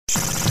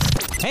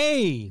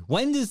Hey,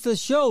 when does the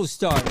show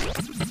start?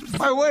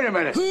 Hey, wait a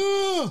minute.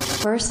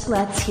 First,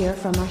 let's hear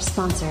from our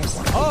sponsors.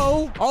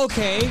 Oh,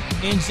 okay,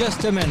 in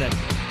just a minute.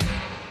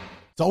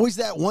 It's always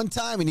that one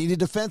time you need a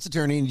defense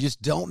attorney and you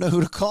just don't know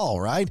who to call,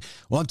 right?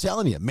 Well, I'm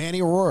telling you,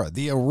 Manny Aurora,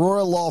 the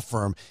Aurora Law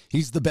Firm,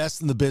 he's the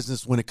best in the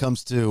business when it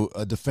comes to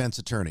a defense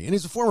attorney. And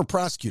he's a former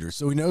prosecutor,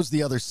 so he knows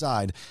the other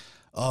side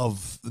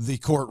of the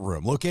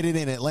courtroom. Located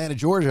in Atlanta,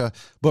 Georgia,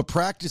 but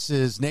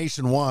practices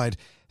nationwide,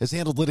 has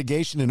handled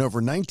litigation in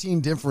over 19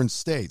 different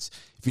states.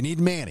 If you need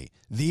Manny,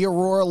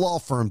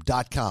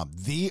 theauroralawfirm.com,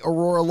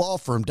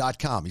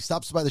 theauroralawfirm.com. He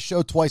stops by the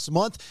show twice a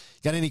month.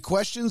 Got any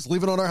questions?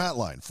 Leave it on our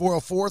hotline,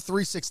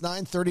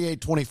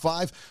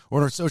 404-369-3825, or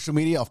on our social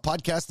media off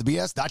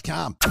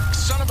podcastthebs.com.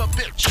 Son of a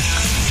bitch.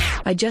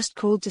 I just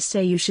called to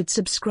say you should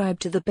subscribe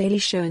to The Bailey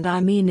Show, and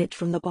I mean it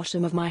from the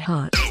bottom of my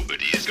heart.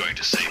 Nobody is going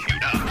to save you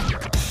now.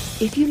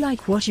 If you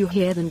like what you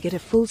hear, then get a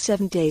full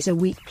 7 days a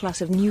week plus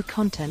of new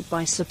content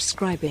by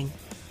subscribing.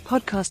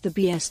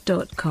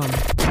 podcastthebs.com.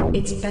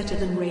 It's better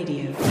than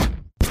radio.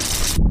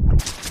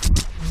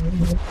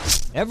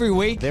 Every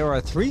week, there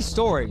are 3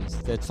 stories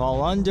that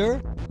fall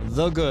under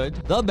the good,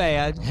 the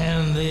bad,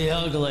 and the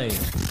ugly.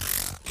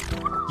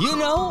 You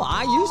know,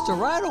 I used to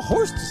ride a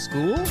horse to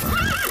school.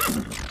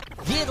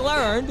 Get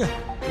learned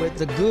with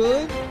the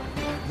good,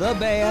 the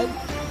bad,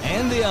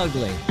 and the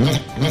ugly.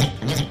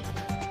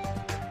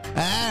 All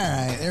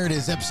right, there it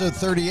is, episode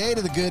 38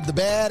 of The Good, the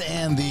Bad,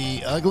 and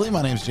the Ugly.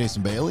 My name's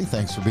Jason Bailey.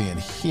 Thanks for being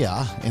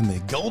here in the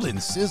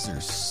Golden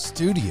Scissors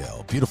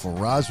studio. Beautiful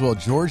Roswell,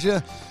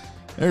 Georgia.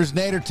 There's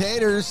Nader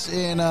Taters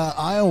in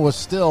Iowa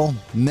still.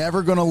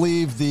 Never going to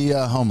leave the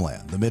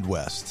homeland, the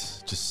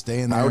Midwest. Just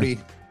staying there. Howdy.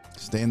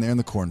 Staying there in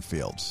the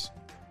cornfields.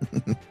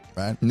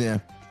 Right? Yeah.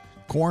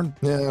 Corn?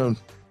 Yeah.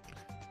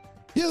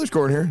 Yeah, there's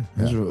corn here.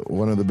 Yeah. This is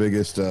one of the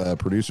biggest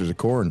producers of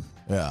corn.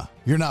 Yeah.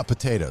 You're not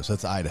potatoes.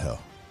 That's Idaho.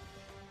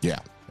 Yeah.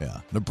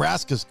 Yeah.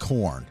 Nebraska's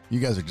corn. You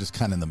guys are just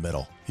kind of in the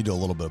middle. You do a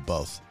little bit of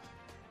both.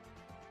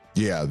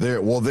 Yeah,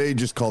 they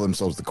just call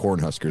themselves the Corn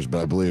Huskers, but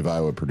I believe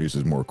Iowa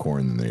produces more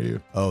corn than they do.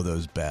 Oh,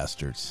 those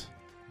bastards.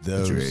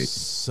 That's Those right.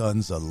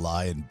 sons of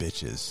lying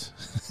bitches.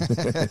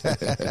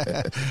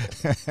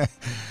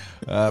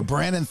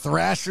 Brandon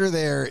Thrasher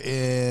there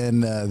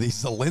in the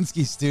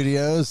Zelinsky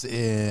Studios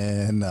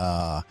in,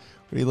 where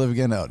do you live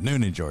again? Oh,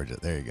 Noonan, Georgia.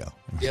 There you go.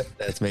 Yep,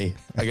 that's me.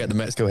 I got the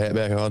Mexico hat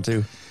back on,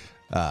 too.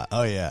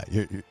 Oh, yeah.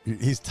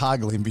 He's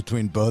toggling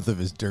between both of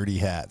his dirty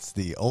hats,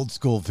 the old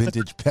school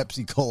vintage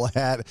Pepsi Cola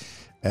hat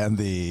and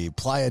the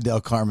Playa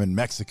del Carmen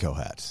Mexico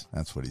hat.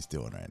 That's what he's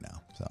doing right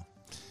now. So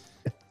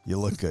you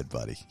look good,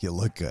 buddy. You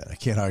look good. I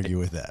can't argue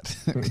with that.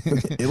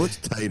 It looks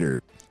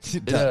tighter.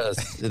 It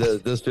does.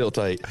 It does feel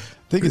tight. I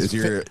think Is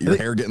your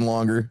hair getting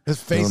longer?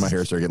 His face When my is-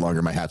 hair started getting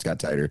longer, my hat's got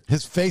tighter.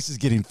 His face is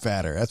getting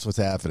fatter. That's what's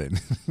happening.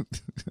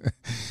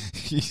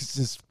 He's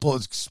just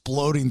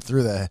exploding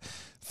through the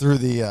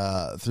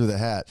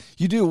hat.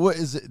 You do what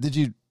is it? Did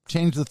you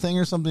change the thing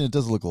or something? It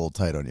does look a little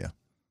tight on you.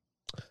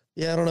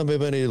 Yeah, I don't know.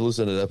 Maybe I need to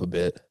loosen it up a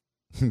bit.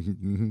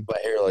 My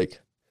hair, I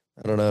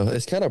don't know.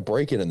 It's kind of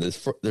breaking in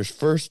this. There's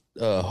first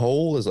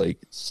hole is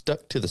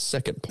stuck to the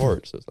second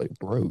part, so it's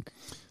broke.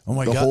 Oh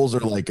my The god! holes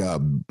are like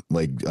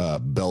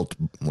belt,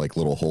 like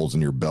little holes in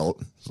your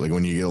belt. It's like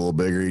when you get a little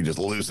bigger, you just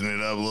loosen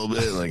it up a little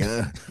bit.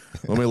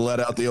 Let me let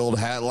out the old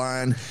hat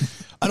line.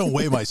 I don't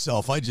weigh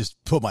myself. I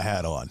just put my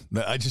hat on.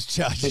 I just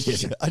check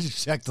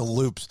the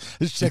loops.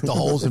 I just check the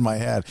holes in my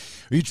hat.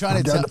 Are you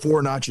trying Down to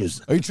 4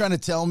 notches. Are you trying to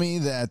tell me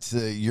that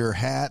your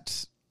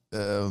hat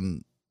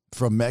from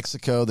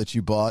Mexico that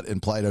you bought in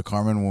Playa del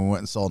Carmen when we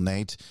went and saw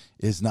Nate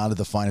is not of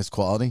the finest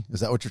quality? Is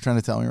that what you're trying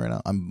to tell me right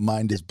now? My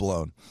mind is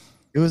blown.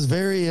 It was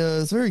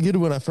it's very good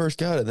when I first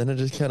got it. Then it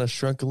just kind of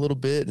shrunk a little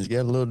bit and it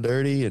got a little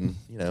dirty. And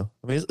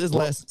it's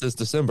lasted since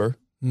December.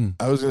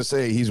 I was going to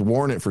say he's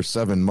worn it for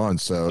 7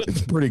 months, so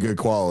it's pretty good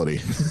quality.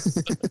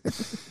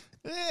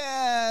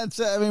 Yeah,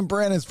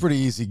 Brandon's pretty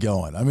easy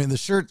going. The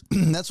shirt,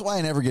 that's why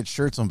I never get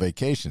shirts on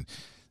vacation.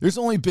 There's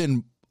only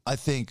been, I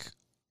think,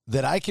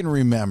 that I can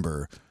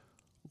remember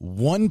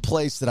one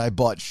place that I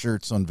bought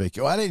shirts on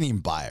vacation. I didn't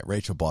even buy it.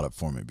 Rachel bought it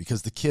for me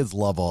because the kids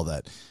love all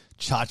that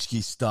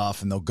tchotchke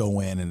stuff, and they'll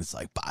go in and it's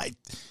like, buy,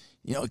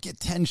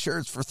 get 10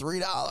 shirts for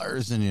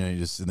 $3, and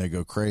and they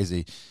go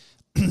crazy.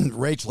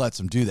 Rach lets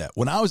them do that.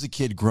 When I was a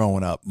kid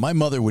growing up, my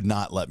mother would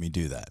not let me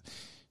do that.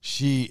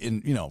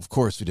 Of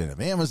course, we didn't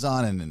have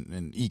Amazon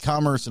and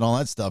e-commerce and all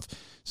that stuff.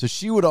 So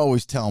she would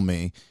always tell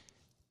me,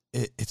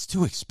 it's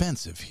too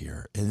expensive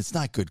here and it's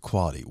not good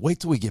quality. Wait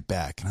till we get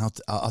back and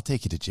I'll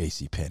take you to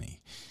JCPenney.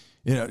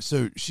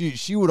 So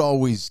she would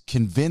always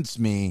convince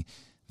me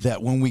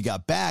that when we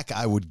got back,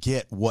 I would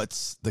get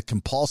what's the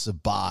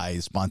compulsive buy,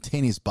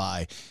 spontaneous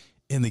buy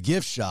in the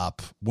gift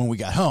shop when we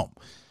got home.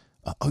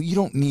 You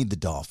don't need the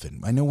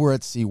dolphin. I know we're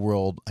at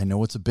SeaWorld. I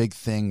know it's a big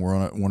thing. We're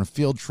on a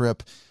field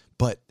trip,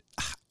 but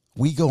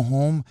we go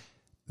home.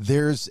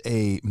 There's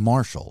a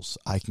Marshall's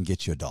I can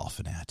get you a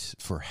dolphin at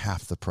for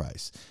half the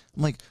price.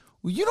 I'm like,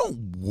 well, you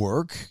don't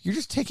work. You're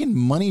just taking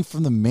money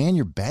from the man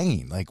you're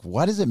banging.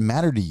 Why does it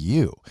matter to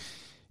you?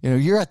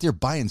 you're out there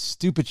buying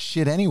stupid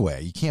shit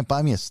anyway. You can't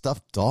buy me a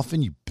stuffed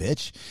dolphin, you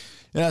bitch.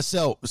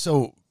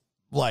 So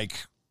like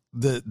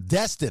the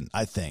Destin,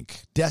 I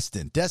think.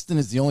 Destin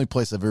is the only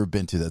place I've ever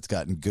been to that's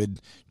gotten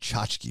good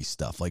tchotchke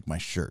stuff, like my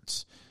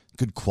shirts.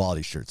 Good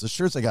quality shirts. The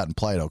shirts I got in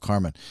Playa del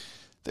Carmen,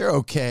 they're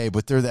okay,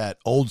 but they're that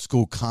old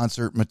school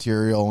concert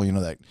material,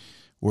 that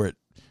where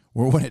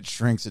when it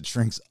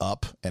shrinks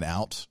up and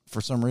out for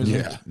some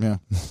reason. Yeah.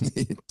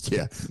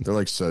 Yeah. They're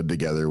like sewed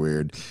together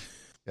weird.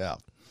 Yeah.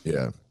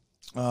 Yeah.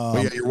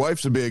 But yeah, your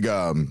wife's a big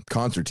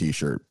concert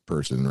t-shirt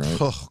person, right?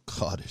 Oh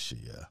God, is she?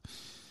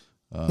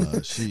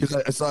 Yeah. She.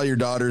 I saw your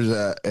daughters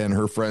and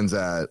her friends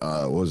at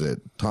what was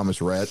it,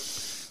 Thomas Rhett,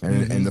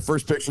 and the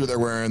first picture they're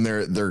wearing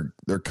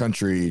their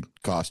country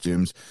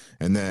costumes,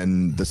 and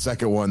then the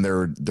second one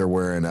they're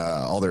wearing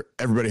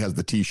everybody has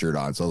the t-shirt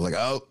on. So I was like,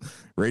 oh,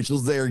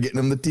 Rachel's there getting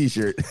them the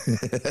t-shirt.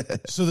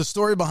 So the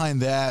story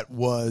behind that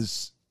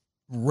was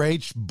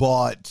Rach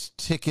bought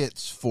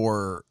tickets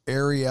for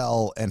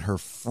Ariel and her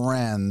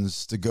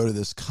friends to go to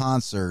this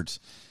concert,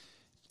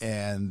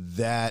 and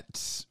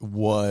that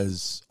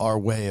was our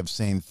way of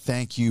saying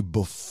thank you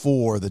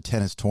before the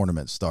tennis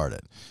tournament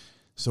started.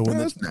 So when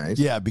that's nice.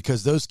 Yeah,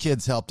 because those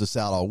kids helped us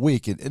out all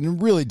week and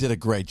really did a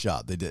great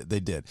job. They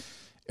did.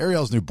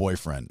 Ariel's new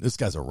boyfriend, this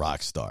guy's a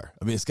rock star.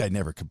 I mean, this guy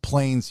never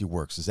complains. He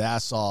works his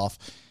ass off.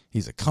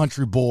 He's a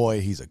country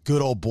boy. He's a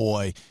good old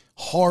boy,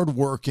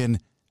 hardworking,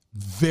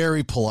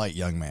 very polite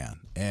young man.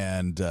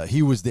 And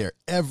he was there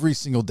every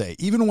single day.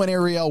 Even when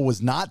Ariel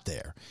was not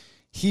there,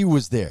 he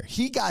was there.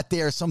 He got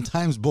there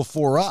sometimes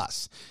before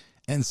us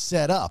and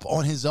set up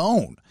on his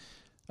own.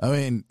 I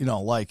mean,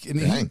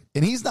 and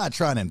he's not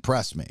trying to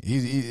impress me.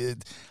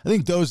 I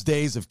think those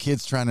days of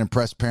kids trying to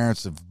impress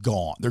parents have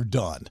gone. They're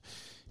done.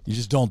 You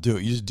just don't do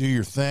it. You just do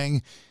your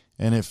thing.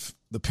 And if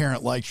the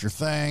parent likes your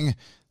thing,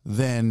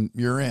 then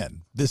you're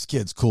in. This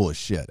kid's cool as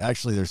shit.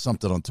 Actually, there's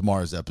something on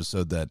tomorrow's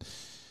episode that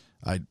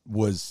I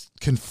was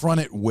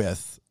confronted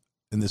with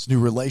in this new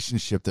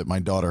relationship that my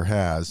daughter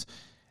has,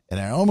 and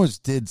I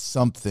almost did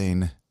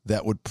something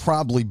that would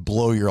probably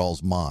blow your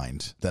all's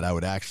mind that I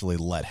would actually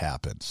let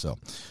happen. So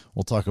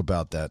we'll talk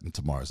about that in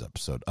tomorrow's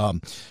episode.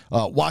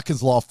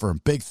 Watkins Law Firm,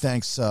 big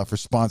thanks for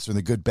sponsoring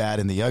The Good, Bad,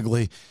 and the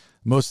Ugly.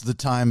 Most of the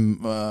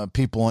time,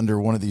 people under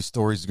one of these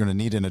stories are going to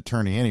need an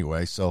attorney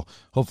anyway, so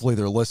hopefully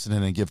they're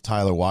listening and give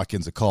Tyler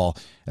Watkins a call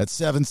at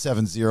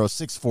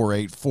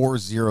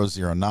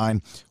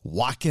 770-648-4009.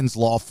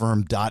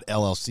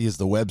 WatkinsLawFirm.LLC is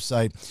the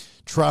website.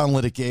 Trial and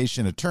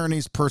litigation,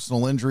 attorneys,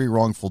 personal injury,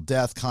 wrongful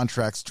death,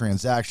 contracts,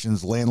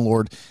 transactions,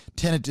 landlord,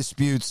 tenant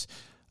disputes,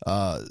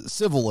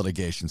 civil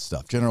litigation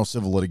stuff, general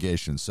civil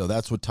litigation. So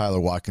that's what Tyler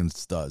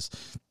Watkins does.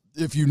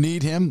 If you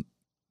need him,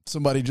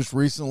 somebody just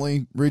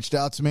recently reached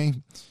out to me.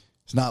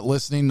 He's not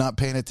listening, not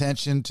paying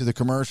attention to the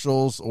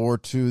commercials or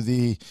to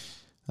the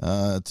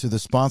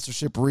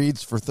sponsorship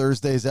reads for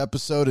Thursday's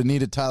episode and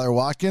needed Tyler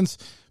Watkins.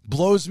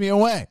 Blows me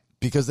away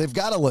because they've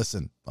got to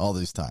listen all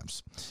these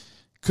times.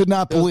 Could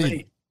not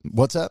believe.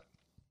 What's that?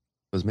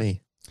 It was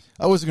me.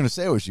 I wasn't going to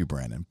say it was you,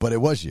 Brandon, but it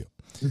was you.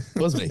 It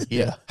was me.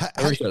 Yeah.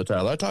 I reached out to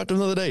Tyler. I talked to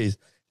him the other day. He's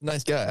a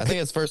nice guy. I think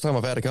it's the first time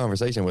I've had a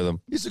conversation with him.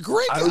 He's a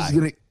great guy.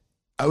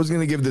 I was going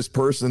to give this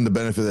person the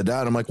benefit of the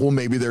doubt. I'm like, well,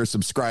 maybe they're a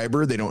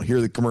subscriber. They don't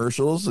hear the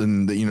commercials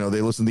and, they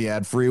listen to the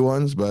ad-free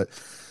ones. But,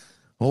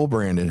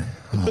 Brandon.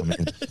 Oh,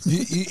 man.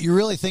 You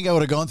really think I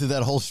would have gone through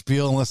that whole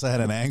spiel unless I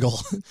had an angle?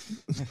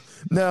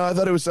 No, I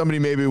thought it was somebody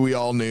maybe we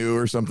all knew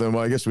or something.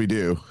 Well, I guess we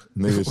do.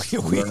 Maybe it's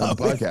on the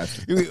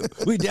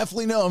podcast. We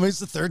definitely know him. He's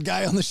the third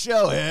guy on the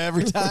show.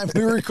 Every time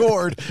we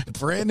record,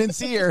 Brandon's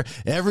here.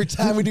 Every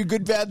time we do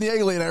Good, Bad, and the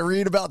Ugly, and I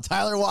read about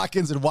Tyler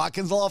Watkins and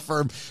Watkins Law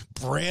Firm,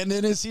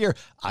 Brandon is here.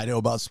 I know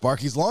about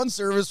Sparky's Lawn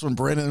Service when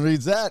Brandon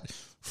reads that.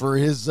 For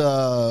his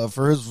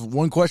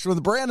one question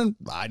with Brandon,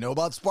 I know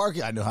about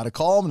Sparky. I know how to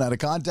call him and how to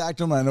contact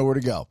him. And I know where to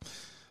go.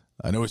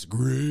 I know he's a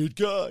great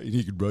guy, and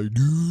he could probably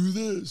do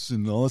this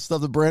and all the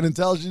stuff that Brandon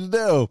tells you to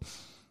do.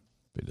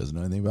 But he doesn't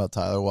know anything about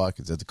Tyler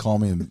Watkins. He had to call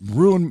me and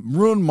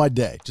ruin my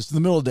day. Just in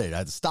the middle of the day, I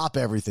had to stop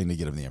everything to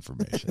get him the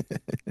information.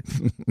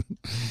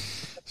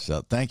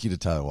 So thank you to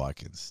Tyler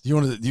Watkins. Do you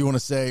want to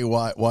say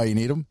why you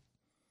need him?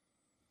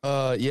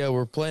 Yeah,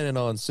 we're planning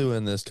on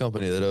suing this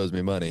company that owes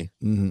me money.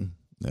 Mm-hmm.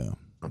 Yeah.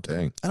 Oh,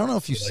 dang. I don't know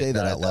if you say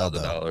that out loud, though.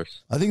 $9,000.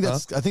 I think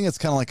that's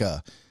kind of like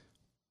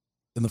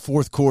in the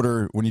fourth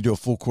quarter, when you do a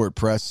full court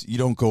press, you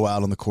don't go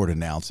out on the court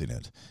announcing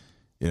it.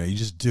 You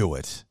just do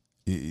it.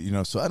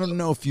 So I don't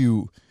know if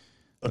you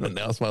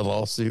announce my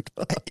lawsuit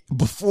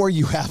before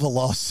you have a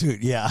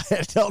lawsuit. Yeah,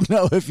 I don't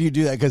know if you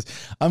do that because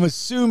I'm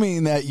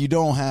assuming that you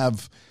don't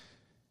have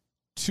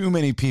too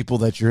many people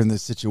that you're in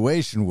this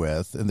situation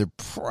with, and they're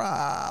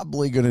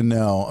probably going to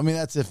know. I mean,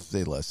 that's if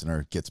they listen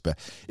or it gets back.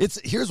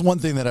 Here's one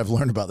thing that I've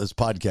learned about this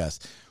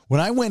podcast. When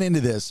I went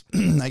into this,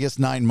 I guess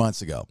 9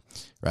 months ago,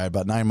 right?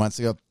 About 9 months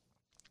ago,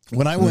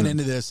 when I went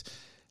into this,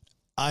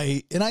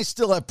 I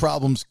still have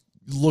problems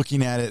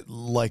looking at it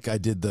like I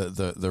did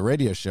the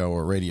radio show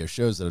or radio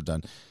shows that I've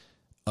done.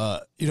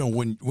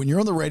 When you're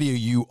on the radio,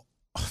 you,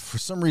 for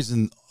some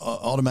reason,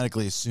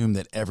 automatically assume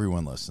that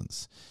everyone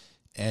listens.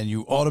 and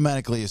you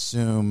automatically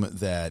assume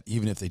that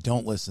even if they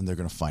don't listen, they're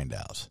going to find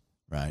out,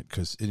 right?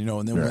 Because and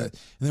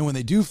then when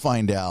they do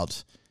find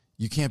out,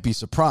 you can't be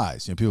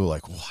surprised. People are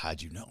like, "Well,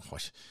 how'd you know?"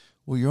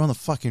 Well, you're on the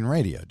fucking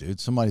radio, dude.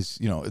 Somebody's,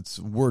 it's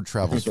word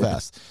travels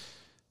fast.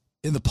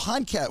 In the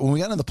podcast, when we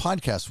got into the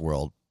podcast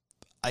world,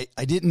 I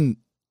didn't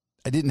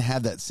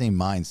have that same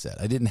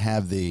mindset. I didn't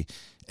have the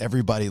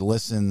everybody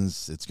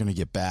listens, it's going to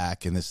get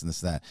back, and this and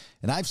this and that.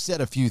 And I've said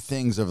a few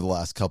things over the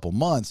last couple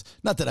months,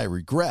 not that I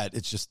regret,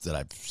 it's just that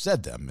I've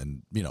said them.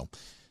 And,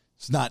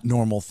 it's not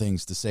normal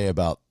things to say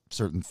about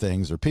certain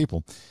things or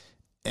people.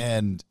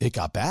 And it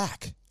got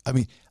back. I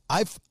mean,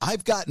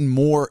 I've gotten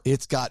more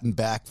it's gotten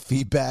back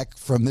feedback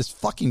from this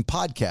fucking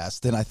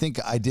podcast than I think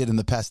I did in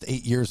the past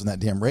 8 years on that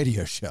damn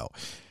radio show.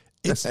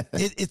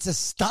 It's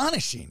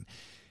astonishing.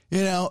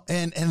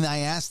 And I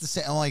asked the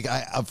same,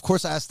 of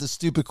course I asked this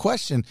stupid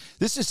question.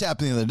 This just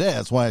happened the other day.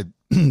 That's why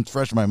it's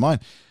fresh in my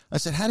mind. I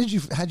said, how'd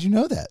you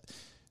know that?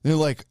 And they're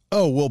like,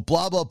 oh, well,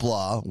 blah, blah,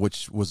 blah,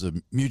 which was a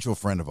mutual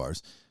friend of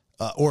ours,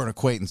 or an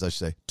acquaintance, I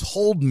should say,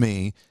 told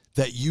me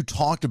that you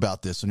talked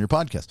about this on your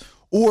podcast.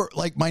 Or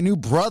like my new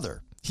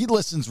brother, he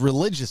listens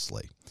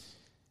religiously.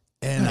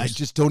 And nice. I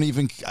just don't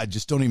even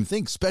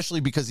think, especially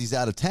because he's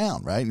out of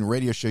town, right? In a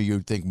radio show, you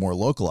would think more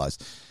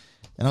localized.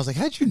 And I was like,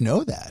 how'd you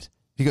know that?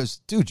 He goes,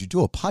 dude, you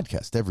do a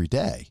podcast every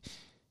day.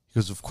 He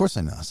goes, of course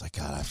I know. I was like,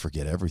 God, I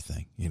forget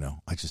everything.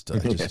 I just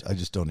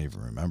don't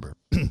even remember.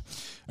 All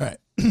right.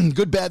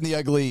 Good, Bad, and the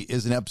Ugly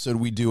is an episode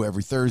we do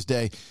every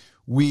Thursday.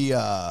 We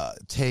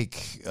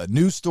take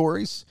news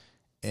stories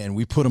and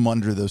we put them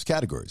under those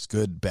categories,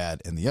 good,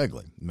 bad, and the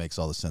ugly. It makes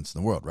all the sense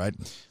in the world, right?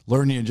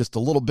 Learning in just a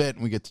little bit,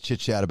 and we get to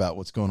chit-chat about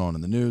what's going on in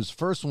the news.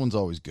 First one's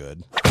always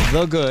good.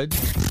 The good.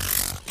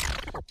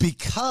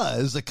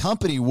 Because a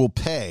company will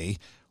pay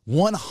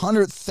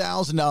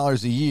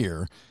 $100,000 a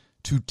year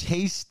to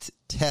taste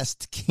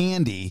test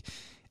candy,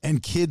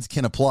 and kids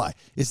can apply.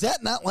 Is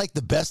that not like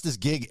the bestest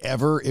gig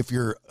ever if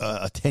you're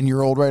a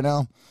 10-year-old right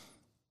now?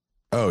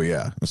 Oh,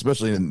 yeah.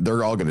 Especially,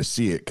 they're all going to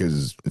see it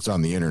because it's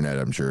on the internet,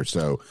 I'm sure.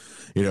 So,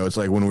 it's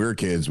like when we were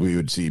kids, we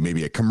would see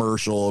maybe a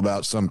commercial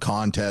about some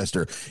contest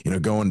or,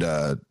 going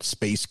to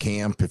space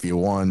camp if you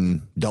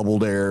won Double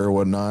Dare or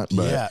whatnot.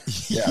 But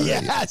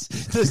yes,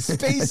 the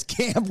space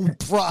camp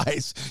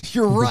prize.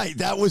 You're right.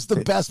 That was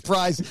the best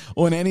prize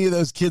on any of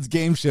those kids'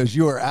 game shows.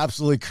 You are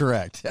absolutely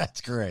correct.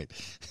 That's great.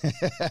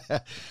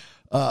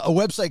 A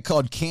website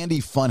called Candy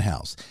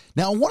Funhouse.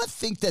 Now, I want to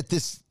think that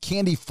this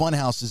Candy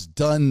Funhouse has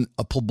done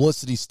a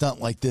publicity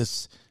stunt like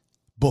this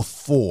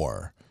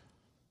before.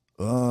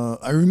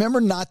 I remember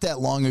not that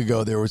long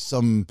ago, there was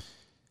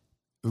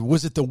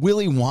was it the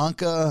Willy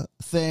Wonka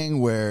thing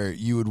where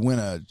you would win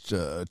a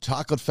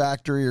chocolate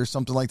factory or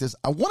something like this?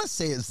 I want to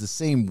say it was the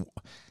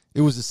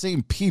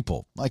same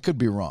people. I could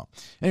be wrong.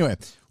 Anyway,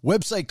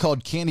 website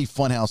called Candy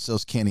Funhouse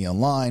sells candy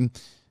online.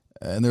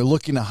 And they're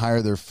looking to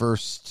hire their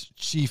first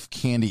chief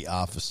candy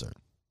officer,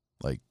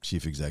 like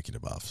chief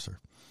executive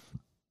officer.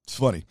 It's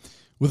funny.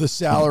 With a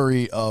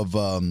salary of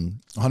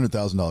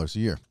 $100,000 a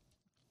year.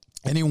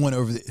 Anyone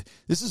over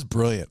this is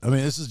brilliant. I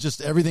mean, this is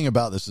just everything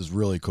about this is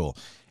really cool.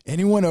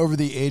 Anyone over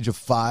the age of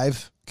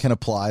 5 can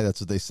apply.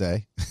 That's what they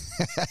say.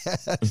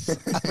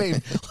 I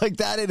mean, like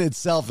that in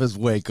itself is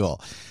way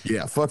cool.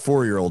 Yeah, fuck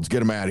 4-year-olds. Get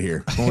them out of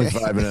here. Only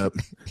 5 and up.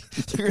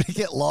 They're going to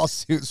get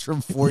lawsuits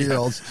from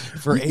 4-year-olds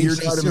for age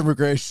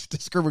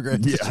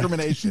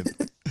discrimination.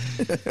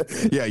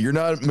 Yeah, you're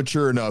not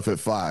mature enough at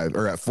 5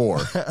 or at 4.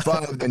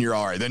 5, then you're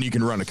all right. Then you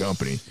can run a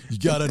company. You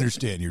got to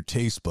understand your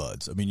taste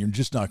buds. I mean, you're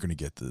just not going to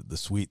get the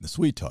sweet and the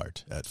sweet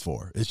tart at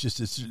 4.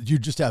 You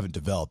just haven't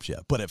developed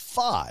yet. But at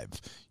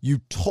 5, you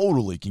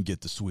totally can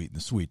get the sweet and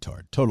the sweet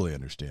tart. Totally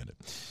understand it.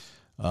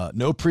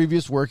 No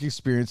previous work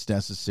experience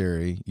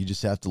necessary. You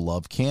just have to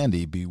love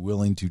candy, be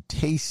willing to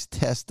taste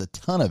test a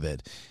ton of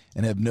it,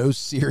 and have no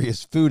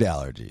serious food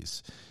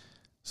allergies.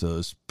 So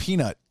those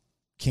peanut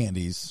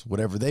candies,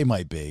 whatever they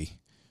might be,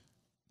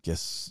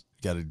 guess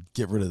got to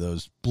get rid of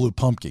those blue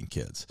pumpkin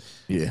kids.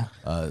 Yeah.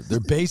 They're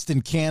based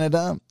in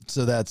Canada,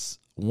 so that's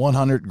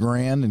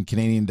 $100,000 in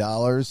Canadian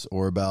dollars,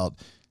 or about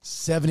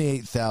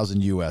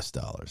 $78,000 US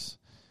dollars.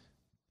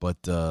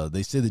 But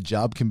they say the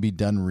job can be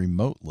done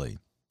remotely.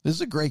 This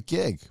is a great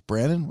gig,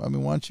 Brandon. I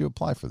mean, why don't you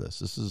apply for this?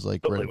 This is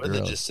like right. Would they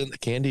just send the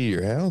candy to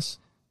your house?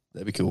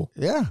 That'd be cool.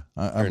 Yeah,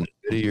 or a video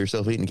of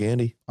yourself eating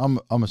candy.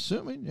 I'm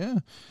assuming. Yeah,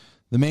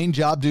 the main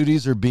job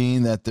duties are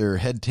being that they're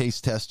head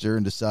taste tester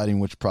and deciding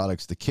which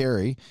products to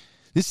carry.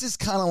 This is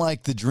kind of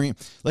like the dream.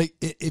 Like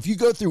if you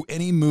go through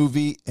any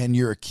movie and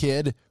you're a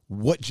kid,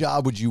 what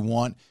job would you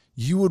want?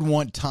 You would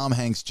want Tom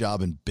Hanks'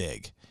 job in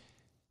Big.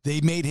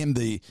 They made him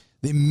they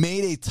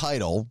made a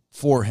title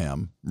for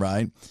him,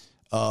 right?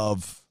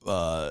 Of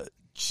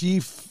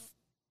chief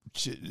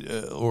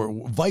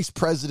or vice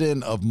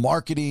president of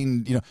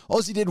marketing.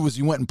 All he did was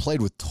he went and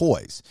played with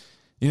toys.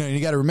 And you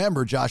got to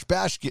remember, Josh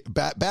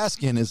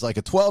Baskin is like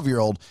a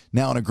 12-year-old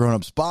now in a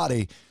grown-up's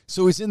body.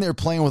 So he's in there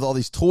playing with all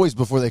these toys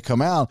before they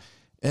come out.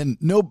 And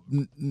no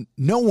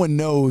one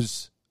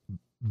knows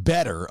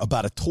better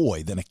about a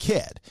toy than a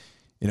kid.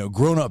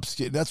 Grown-ups,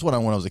 that's what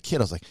when I was a kid,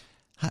 I was like,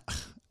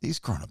 These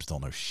grown-ups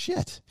don't know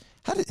shit.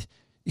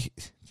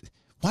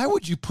 Why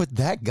would you put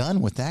that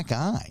gun with that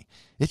guy?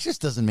 It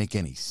just doesn't make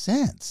any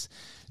sense.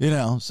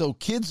 So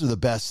kids are the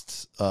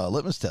best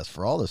litmus test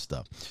for all this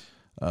stuff.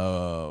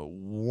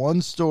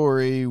 One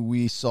story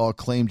we saw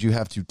claimed you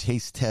have to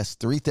taste test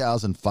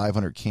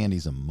 3,500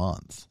 candies a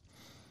month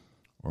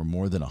or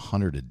more than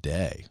 100 a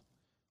day.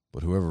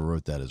 But whoever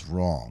wrote that is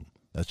wrong.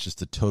 That's just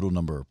the total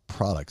number of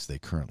products they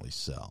currently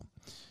sell.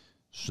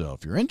 So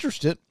if you're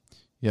interested,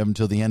 you have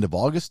until the end of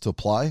August to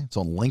apply. It's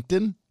on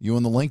LinkedIn. You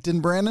on the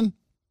LinkedIn, Brandon?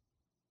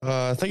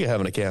 I think I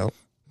have an account.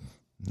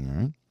 All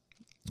right.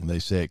 And they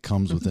say it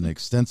comes with an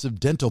extensive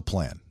dental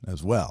plan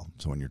as well.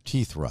 So when your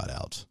teeth rot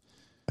out.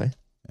 Okay.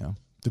 Yeah.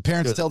 Do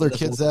parents tell their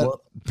kids that?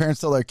 Parents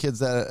tell their kids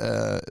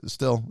that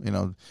still,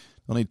 don't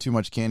eat too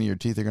much candy, your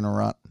teeth are going to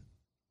rot?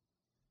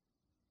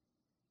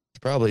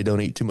 Probably don't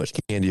eat too much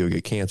candy, you'll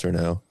get cancer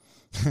now.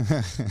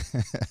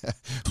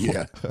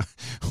 Yeah.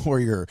 or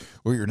you're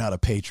not a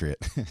patriot.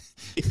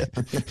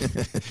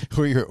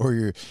 or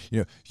you're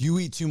you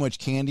eat too much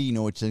candy, you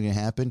know what's going to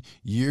happen?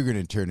 You're going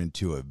to turn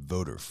into a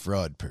voter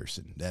fraud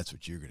person. That's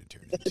what you're going to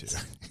turn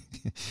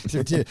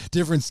into.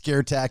 Different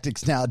scare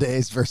tactics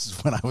nowadays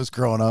versus when I was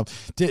growing up.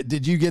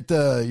 Did you get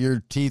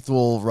your teeth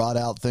will rot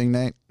out thing,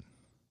 Nate?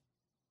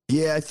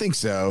 Yeah, I think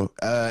so.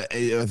 I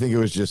think it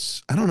was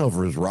just, I don't know if it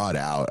was rot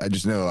out. I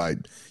just know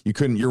you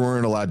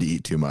weren't allowed to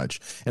eat too much.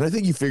 And I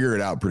think you figure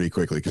it out pretty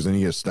quickly because then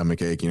you get a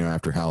stomach ache,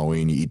 after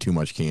Halloween, you eat too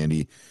much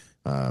candy.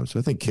 So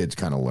I think kids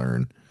kind of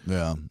learn.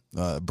 Yeah.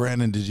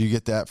 Brandon, did you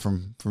get that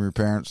from your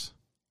parents?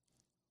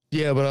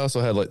 Yeah, but I also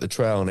had like the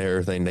trial and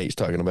error thing Nate's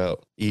talking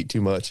about. Eat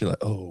too much. You're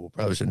like, oh,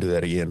 probably shouldn't do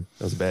that again.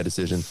 That was a bad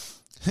decision.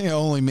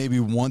 Only maybe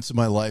once in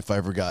my life I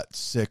ever got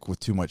sick with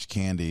too much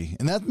candy,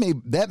 and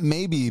that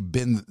maybe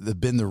been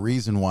the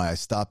reason why I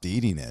stopped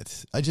eating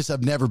it.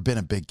 I've never been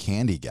a big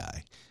candy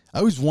guy. I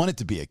always wanted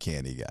to be a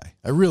candy guy.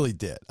 I really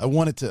did. I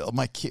wanted to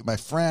my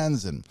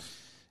friends and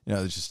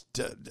just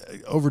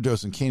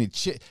overdosing candy.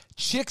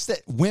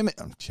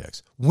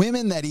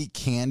 Women that eat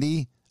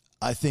candy.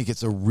 I think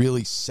it's a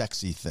really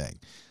sexy thing,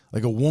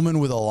 like a woman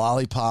with a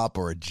lollipop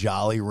or a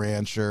Jolly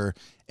Rancher,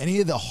 any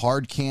of the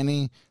hard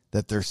candy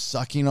that they're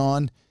sucking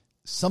on,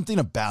 something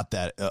about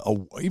that,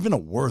 even a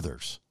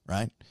Werther's,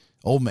 right?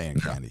 Old man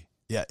candy.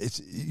 Yeah, it's,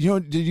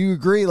 did you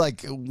agree?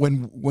 Like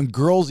when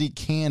girls eat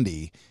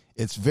candy,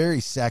 it's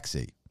very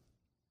sexy.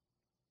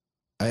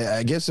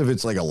 I guess if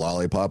it's like a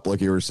lollipop,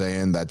 like you were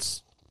saying,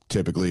 that's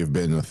typically have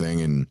been a thing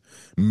in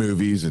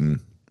movies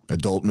and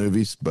adult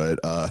movies. But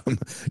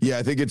yeah,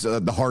 I think it's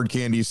the hard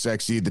candy is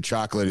sexy. The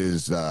chocolate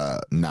is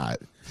not.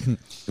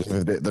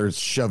 They're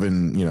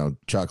shoving,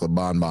 chocolate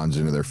bonbons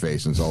into their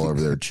face and it's all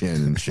over their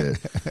chin and shit.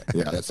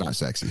 Yeah, that's not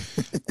sexy.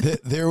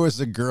 There was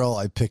a girl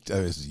I picked.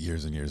 It was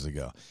years and years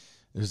ago.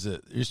 There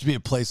used to be a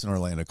place in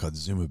Orlando called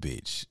Zuma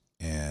Beach,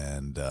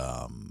 and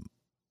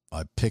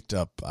I picked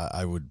up.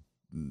 I would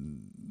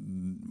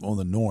on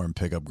the norm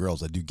pick up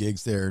girls. I do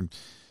gigs there,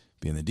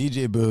 be in the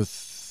DJ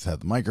booth,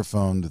 have the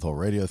microphone, do the whole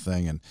radio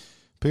thing, and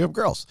pick up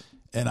girls.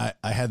 And I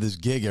had this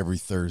gig every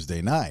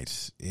Thursday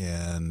night,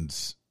 and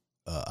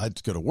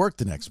I'd go to work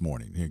the next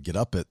morning, get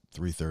up at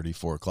 3:30,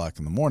 4 o'clock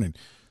in the morning.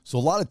 So a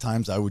lot of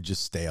times I would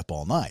just stay up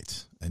all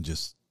night and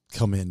just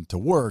come in to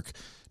work.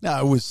 Now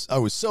I was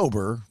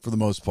sober for the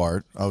most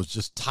part. I was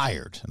just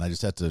tired and I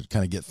just had to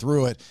kind of get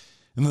through it.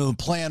 And then the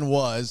plan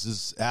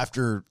is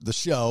after the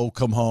show,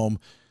 come home,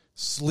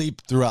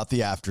 sleep throughout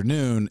the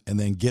afternoon, and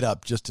then get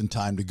up just in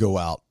time to go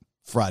out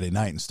Friday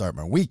night and start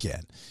my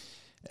weekend.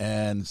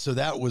 And so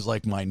that was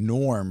like my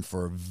norm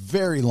for a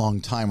very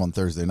long time on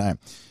Thursday night.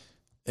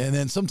 And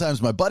then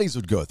sometimes my buddies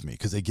would go with me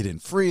because they get in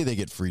free, they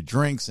get free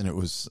drinks. And it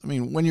was,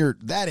 when you're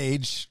that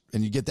age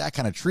and you get that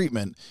kind of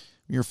treatment,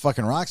 you're a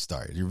fucking rock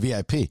star, you're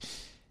VIP.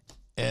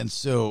 And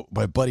so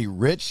my buddy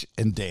Rich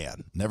and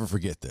Dan, never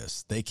forget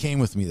this, they came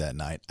with me that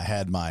night. I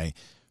had my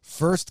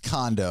first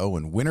condo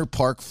in Winter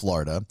Park,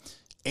 Florida,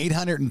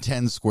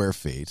 810 square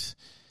feet.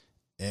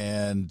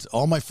 And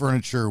all my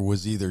furniture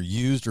was either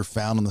used or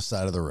found on the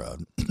side of the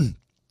road,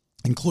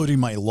 including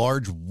my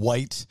large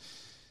white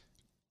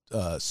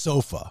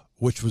sofa,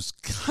 which was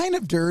kind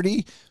of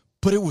dirty,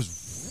 but it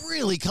was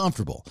really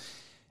comfortable.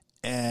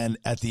 And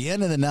at the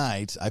end of the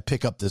night, I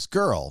pick up this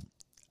girl.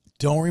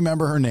 Don't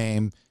remember her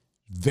name.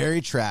 Very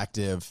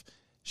attractive.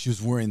 She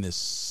was wearing this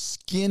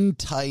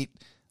skin-tight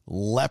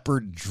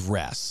leopard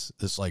dress.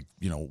 This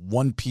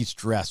one-piece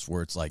dress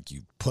where it's like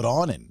you put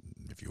on and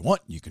if you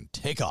want, you can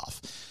take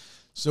off.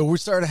 So we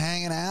started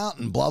hanging out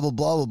and blah, blah,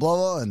 blah, blah,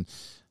 blah. And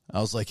I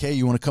was like, hey,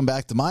 you want to come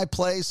back to my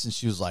place? And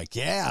she was like,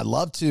 yeah, I'd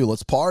love to.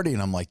 Let's party.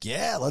 And I'm like,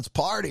 yeah, let's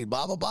party,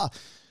 blah, blah, blah.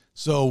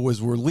 So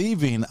as we're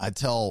leaving, I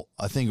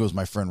think it was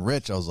my friend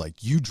Rich, I was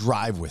like, you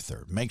drive with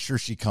her. Make sure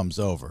she comes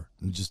over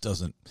and just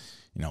doesn't,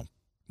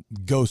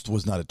 ghost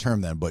was not a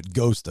term then, but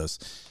ghost us.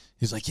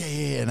 He's like,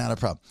 yeah, not a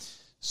problem.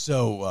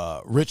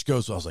 So Rich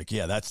goes, I was like,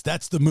 yeah,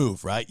 that's the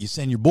move, right? You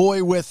send your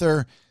boy with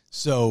her.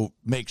 So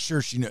make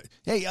sure she knows.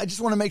 Hey, I just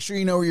want to make sure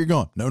you know where you're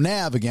going. No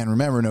nav again.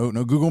 Remember, no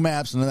Google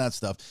Maps, none of that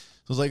stuff. So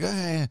I was like,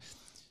 hey.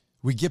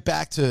 we get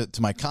back to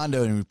my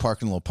condo and we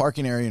park in a little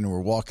parking area and we're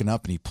walking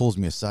up and he pulls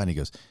me aside and he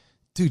goes,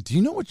 dude, do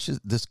you know what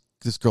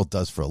this girl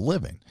does for a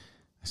living?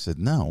 I said,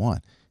 no,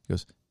 what? He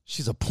goes,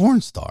 she's a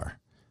porn star.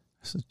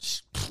 I said,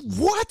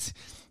 what?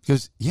 He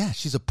goes, yeah,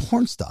 she's a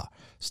porn star.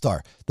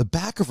 The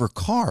back of her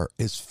car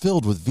is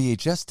filled with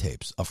VHS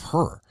tapes of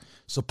her,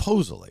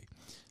 supposedly.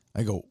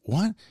 I go,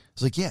 what?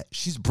 He's like, yeah,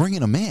 she's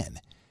bringing them in.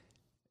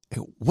 I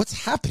go,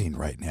 what's happening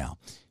right now?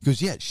 He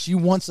goes, yeah, she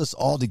wants us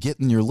all to get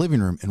in your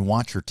living room and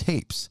watch her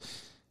tapes.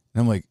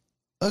 And I'm like,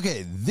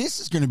 okay, this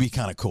is going to be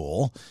kind of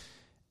cool.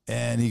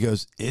 And he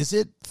goes, is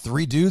it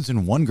 3 dudes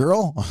and 1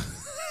 girl?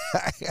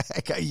 I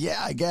go,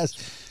 yeah, I guess.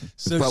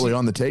 So it's probably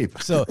on the tape.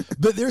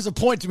 But there's a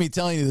point to me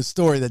telling you the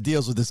story that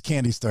deals with this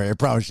candy story. I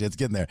promise you it's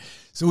getting there.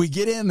 So we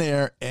get in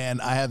there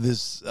and I have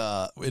this,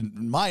 in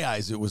my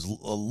eyes, it was a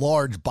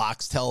large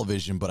box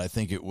television, but I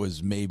think it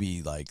was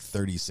maybe like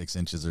 36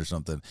 inches or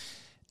something.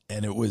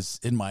 And it was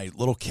in my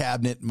little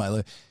cabinet.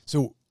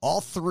 So all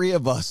 3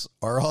 of us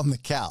are on the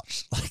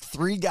couch. Like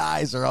 3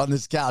 guys are on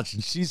this couch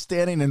and she's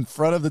standing in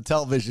front of the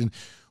television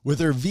with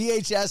her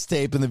VHS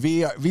tape and the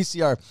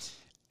VCR.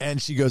 And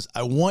she goes,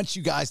 I want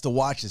you guys to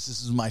watch this.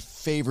 This is my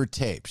favorite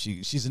tape.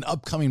 She's an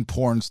upcoming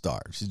porn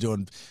star. She's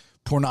doing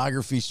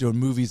pornography. She's doing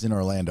movies in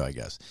Orlando, I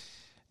guess.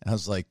 And I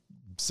was like,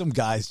 some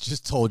guys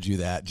just told you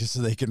that just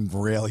so they can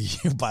rail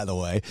you, by the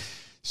way.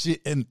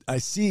 And I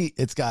see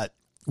it's got,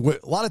 a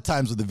lot of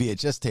times with the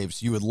VHS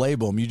tapes, you would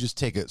label them. You just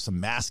take some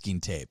masking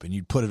tape and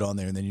you'd put it on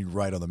there and then you'd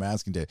write on the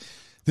masking tape.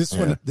 This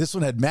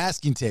one had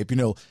masking tape,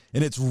 and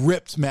it's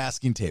ripped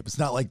masking tape. It's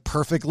not like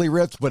perfectly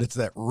ripped, but it's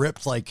that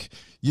ripped, like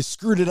you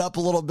screwed it up a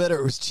little bit or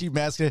it was cheap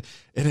masking.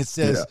 And it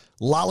says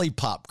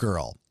Lollipop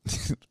Girl.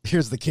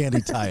 Here's the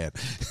candy tie-in.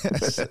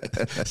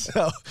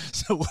 so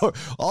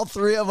all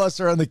 3 of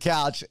us are on the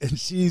couch and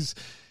she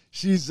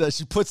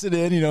puts it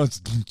in,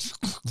 it's,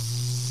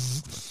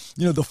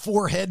 the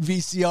forehead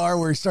VCR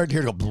where you start to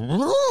hear it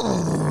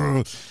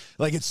go,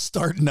 like it's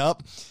starting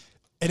up.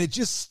 And it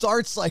just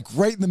starts like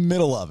right in the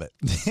middle of it.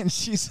 And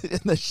she's in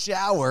the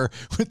shower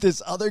with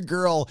this other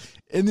girl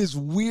and this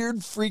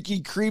weird, freaky,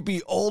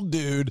 creepy old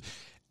dude.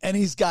 And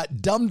he's got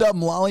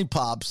dum-dum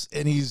lollipops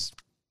and you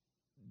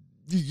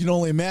can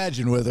only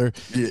imagine with her,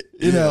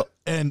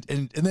 and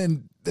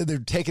then they're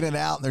taking it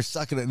out and they're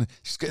sucking it. And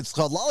it's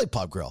called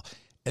Lollipop Girl.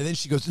 And then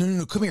she goes,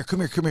 no, come here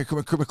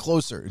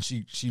closer. And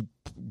she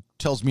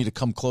tells me to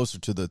come closer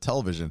to the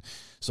television.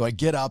 So I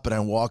get up and I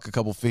walk a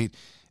couple feet.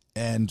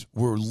 And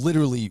we're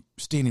literally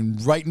standing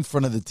right in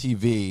front of the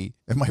TV.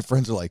 And my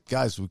friends are like,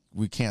 guys,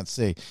 we can't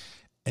see.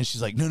 And she's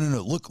like, no,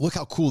 look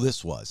how cool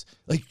this was.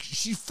 Like,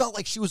 she felt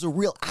like she was a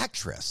real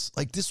actress.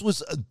 Like, this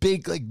was a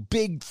big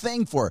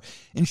thing for her.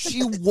 And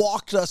she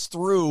walked us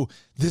through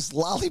this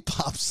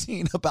lollipop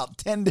scene about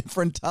 10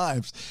 different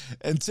times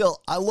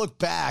until I look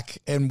back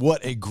and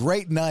what a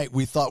great night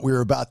we thought we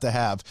were about to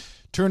have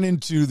turned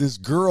into this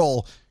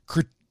girl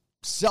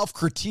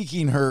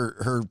self-critiquing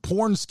her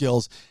porn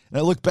skills. And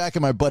I look back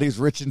at my buddies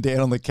Rich and Dan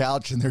on the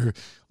couch and they're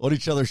on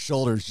each other's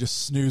shoulders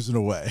just snoozing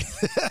away.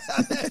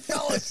 I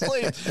fell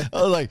asleep.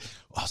 I was like,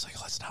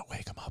 let's not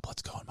wake them up,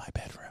 let's go in my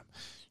bedroom.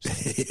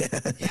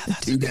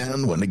 That's 2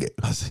 down, 1 to go.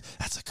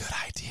 That's a good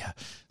idea.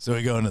 So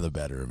we go into the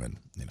bedroom and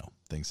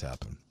things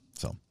happen.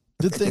 So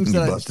the things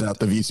that busted out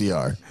the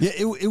VCR. Yeah,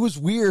 it was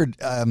weird.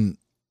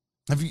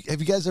 Have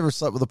you guys ever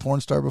slept with a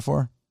porn star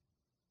before?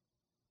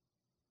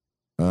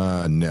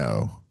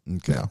 No.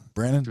 Okay. No.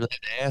 Brandon? Really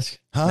to ask?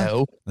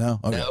 Huh? No?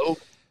 Okay. No.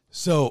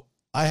 So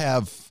I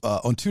have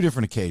on 2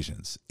 different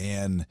occasions,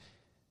 and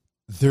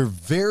they're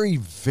very,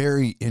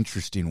 very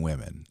interesting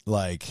women.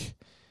 Like,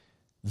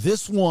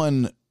 this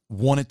one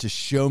wanted to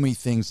show me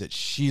things that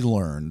she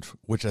learned,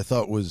 which I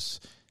thought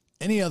was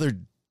any other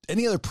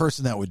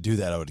person that would do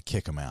that, I would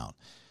kick them out.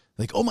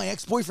 Like, oh, my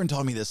ex-boyfriend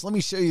taught me this. Let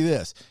me show you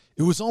this.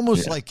 It was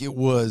almost like it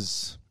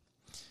was,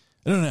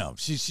 I don't know.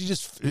 She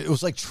just, it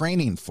was like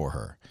training for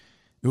her.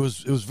 It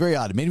was very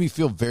odd. It made me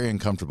feel very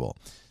uncomfortable.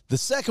 The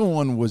second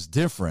one was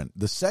different.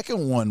 The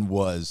second one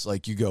was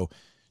like, you go,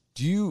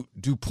 do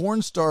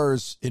porn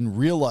stars in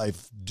real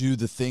life do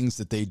the things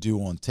that they do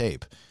on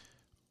tape?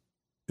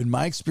 In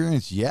my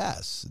experience,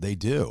 yes, they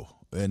do.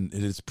 And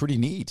it is pretty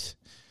neat.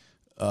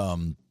 I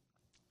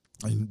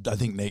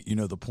think, Nate,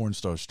 the porn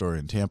star story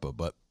in Tampa,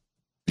 but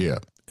Yeah.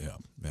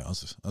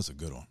 That's a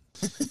good one.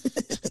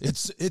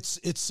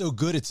 It's so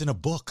good. It's in a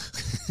book.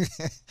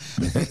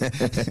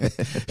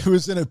 It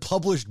was in a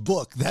published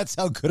book. That's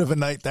how good of a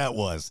night that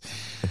was.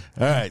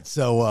 All right.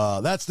 So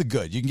that's the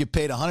good. You can get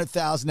paid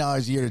 $100,000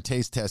 a year to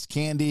taste test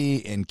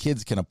candy, and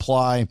kids can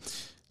apply.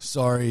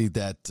 Sorry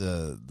that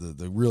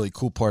the really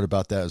cool part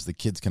about that is the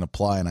kids can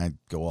apply, and I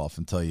go off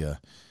and tell you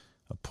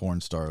a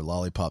porn star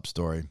lollipop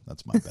story.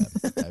 That's my bad.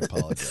 I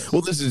apologize.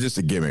 Well, this is just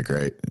a gimmick,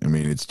 right? I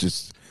mean,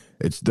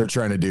 they're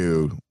trying to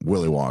do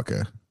Willy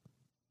Wonka.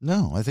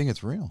 No, I think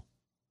it's real.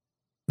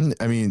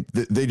 I mean,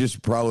 they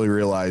just probably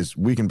realize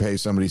we can pay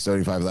somebody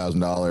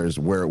 $75,000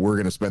 where we're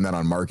going to spend that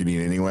on marketing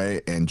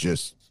anyway, and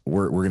just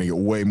we're going to get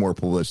way more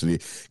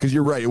publicity. Because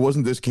you're right, it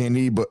wasn't this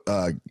candy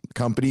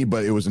company,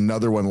 but it was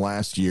another one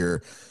last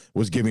year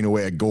was giving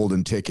away a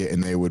golden ticket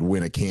and they would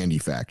win a candy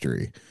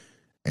factory.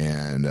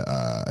 And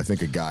I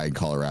think a guy in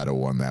Colorado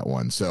won that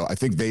one. So I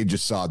think they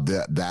just saw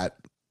that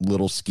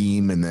little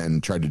scheme and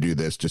then tried to do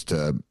this just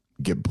to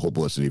get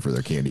publicity for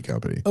their candy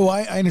company. Oh,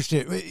 I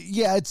understand.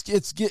 Yeah, it's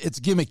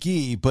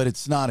gimmicky, but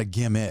it's not a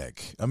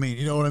gimmick. I mean,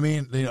 you know what I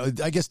mean? You know,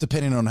 I guess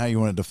depending on how you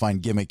want to define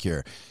gimmick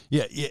here.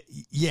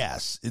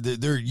 Yes,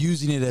 they're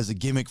using it as a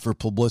gimmick for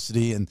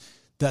publicity, and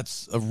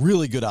that's a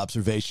really good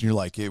observation. You're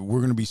like, hey, we're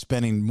going to be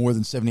spending more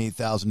than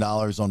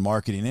 $78,000 on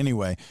marketing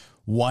anyway.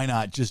 Why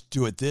not just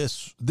do it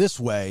this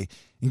way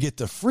and get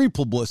the free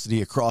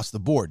publicity across the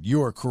board?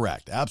 You are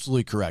correct,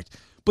 absolutely correct.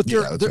 But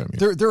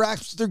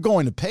they're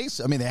going to pay.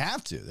 I mean, they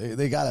have to.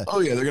 They gotta.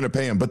 Oh yeah, they're going to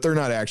pay him, but they're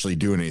not actually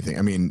doing anything.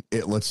 I mean,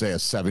 let's say a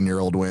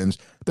 7-year-old wins,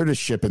 they're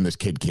just shipping this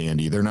kid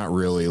candy. They're not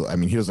really. I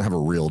mean, he doesn't have a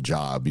real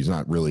job. He's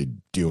not really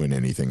doing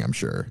anything, I'm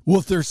sure. Well,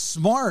 if they're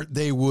smart,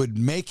 they would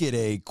make it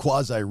a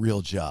quasi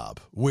real job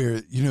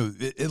where, you know,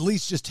 at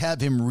least just have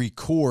him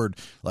record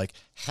like,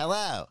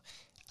 "Hello,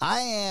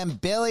 I am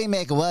Billy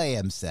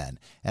McWilliamson,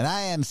 and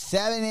I am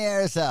 7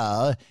 years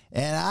old,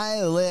 and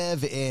I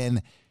live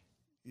in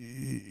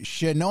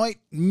Chenoit,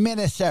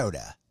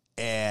 Minnesota,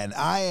 and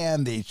I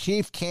am the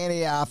chief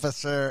candy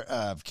officer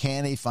of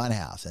Candy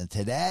Funhouse, and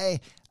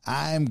today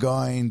I'm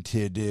going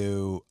to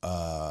do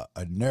a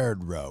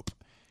nerd rope."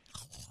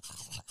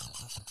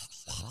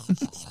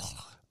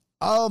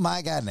 Oh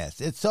my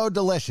goodness, it's so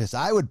delicious.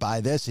 I would buy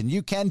this, and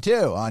you can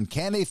too, on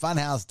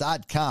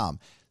candyfunhouse.com.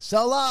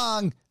 So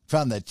long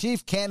from the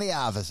chief candy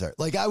officer.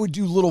 Like, I would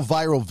do little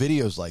viral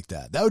videos like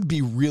that. That would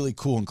be really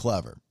cool and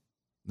clever.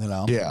 You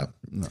know? Yeah.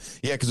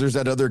 Yeah, because there's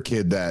that other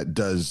kid that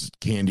does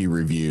candy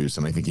reviews,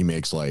 and I think he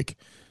makes like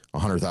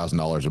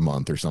 $100,000 a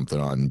month or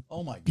something on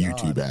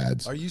YouTube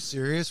ads. Are you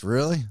serious?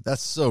 Really?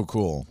 That's so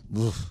cool.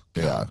 Oof,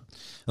 yeah. God.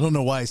 I don't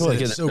know why I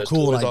said it's so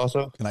cool,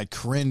 and I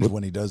cringe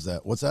when he does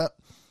that. What's that?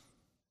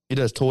 He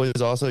does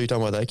toys also? You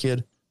talking about that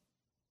kid?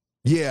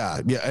 Yeah,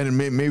 and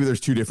maybe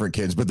there's two different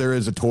kids, but there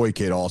is a toy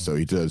kid also.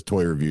 He does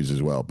toy reviews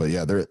as well. But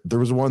yeah, there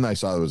was one that I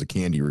saw that was a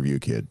candy review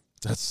kid.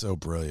 That's so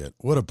brilliant.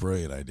 What a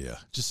brilliant idea.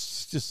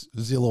 Just is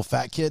he a little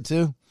fat kid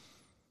too?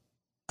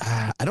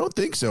 I don't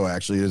think so,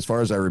 actually, as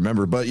far as I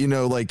remember. But, you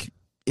know, like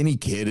any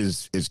kid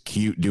is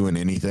cute doing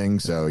anything.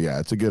 So, yeah,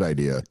 it's a good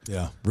idea.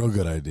 Yeah, real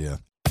good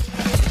idea.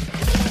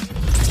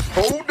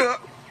 Hold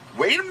up.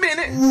 Wait a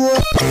minute.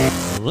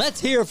 Let's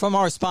hear from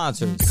our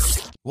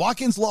sponsors.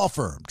 Watkins Law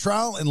Firm,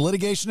 trial and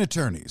litigation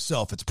attorneys.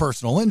 So if it's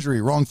personal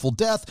injury, wrongful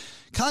death,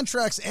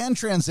 contracts and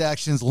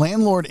transactions,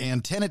 landlord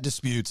and tenant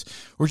disputes,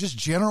 or just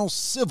general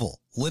civil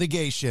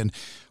litigation,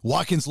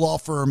 Watkins Law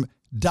Firm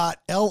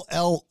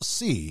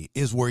 .llc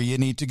is where you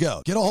need to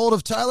go. Get a hold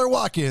of Tyler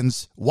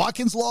Watkins,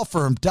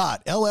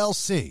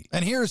 watkinslawfirm.llc.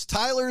 And here's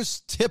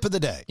Tyler's tip of the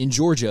day. In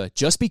Georgia,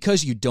 just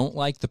because you don't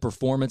like the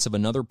performance of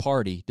another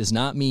party does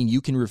not mean you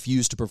can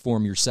refuse to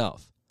perform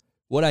yourself.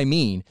 What I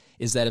mean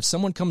is that if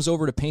someone comes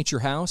over to paint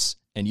your house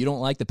and you don't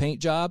like the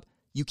paint job,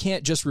 you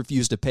can't just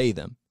refuse to pay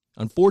them.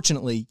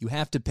 Unfortunately, you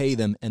have to pay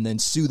them and then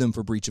sue them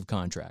for breach of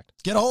contract.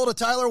 Get a hold of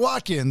Tyler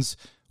Watkins,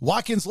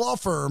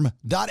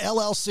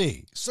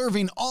 watkinslawfirm.llc,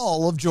 serving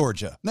all of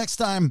Georgia. Next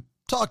time,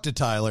 talk to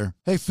Tyler.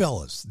 Hey,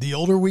 fellas, the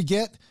older we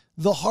get,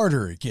 the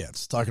harder it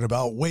gets. Talking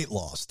about weight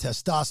loss,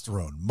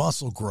 testosterone,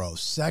 muscle growth,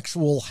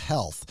 sexual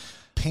health,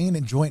 pain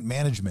and joint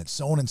management,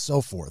 so on and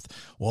so forth.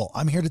 Well,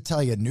 I'm here to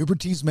tell you,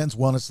 Nubertese Men's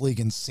Wellness League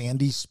in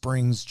Sandy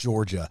Springs,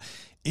 Georgia,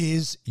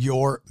 is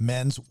your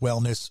men's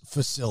wellness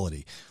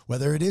facility.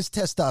 Whether it is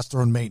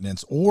testosterone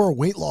maintenance or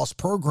weight loss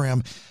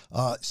program,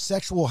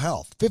 sexual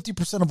health.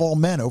 50% of all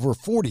men over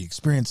 40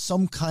 experience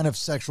some kind of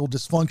sexual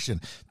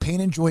dysfunction,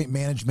 pain and joint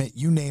management,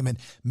 you name it.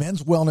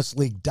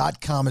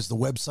 Menswellnessleague.com is the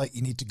website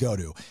you need to go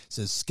to. It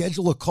says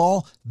schedule a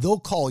call. They'll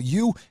call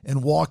you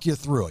and walk you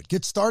through it.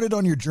 Get started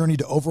on your journey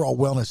to overall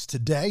wellness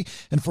today.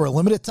 And for a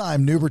limited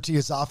time, Nuberty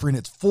is offering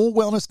its full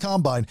wellness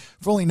combine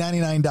for only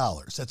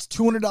 $99. That's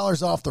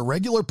 $200 off the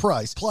regular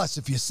price. Plus,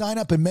 if you sign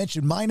up and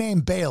mention my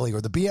name, Bailey,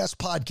 or the BS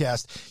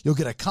Podcast, you'll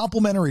get a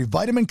complimentary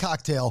vitamin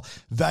cocktail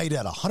valued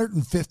at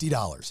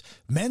 $150.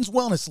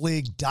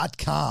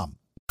 Menswellnessleague.com.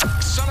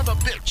 Son of a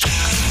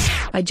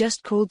bitch. I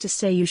just called to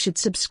say you should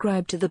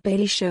subscribe to The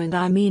Bailey Show, and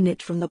I mean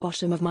it from the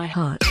bottom of my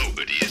heart.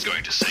 Nobody is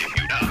going to save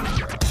you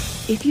now.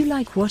 If you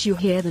like what you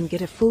hear, then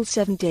get a full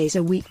 7 days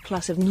a week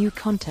plus of new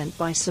content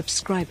by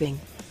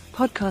subscribing.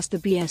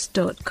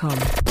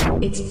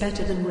 PodcastTheBS.com. It's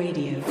better than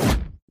radio.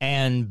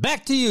 And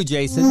back to you,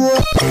 Jason.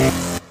 All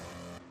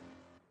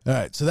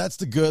right, so that's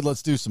the good.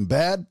 Let's do some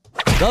bad.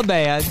 The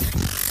bad.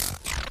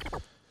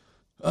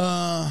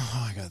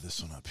 I got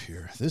this one up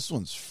here. This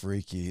one's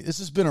freaky. This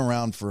has been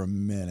around for a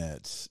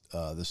minute,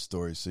 this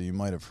story, so you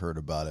might have heard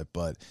about it.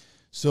 But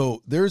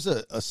so there's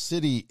a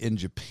city in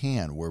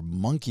Japan where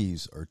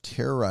monkeys are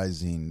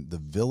terrorizing the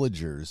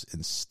villagers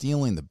and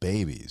stealing the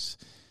babies.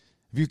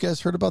 Have you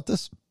guys heard about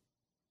this?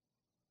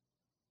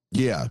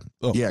 Yeah.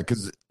 Oh. Yeah,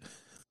 because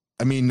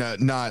I mean,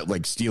 not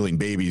like stealing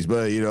babies,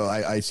 but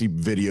I see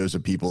videos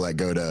of people that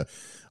go to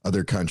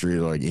other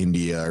countries like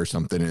India or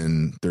something,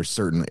 and there's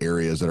certain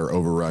areas that are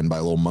overrun by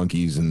little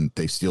monkeys, and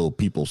they steal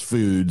people's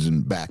foods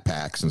and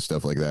backpacks and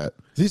stuff like that.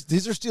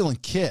 These are stealing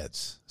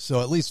kids.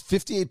 So at least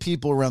 58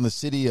 people around the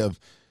city of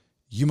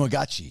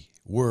Yamagachi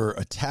were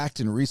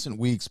attacked in recent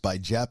weeks by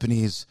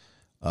Japanese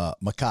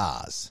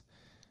macaques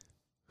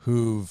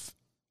who've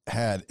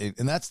had,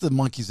 and that's the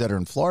monkeys that are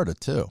in Florida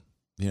too.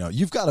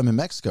 You've got them in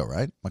Mexico,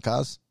 right?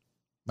 Macaques.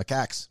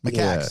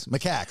 That's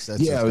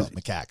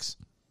macaques.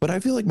 But I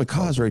feel like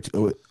macaws, right?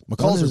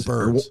 Macaws are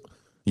birds.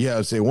 Yeah, I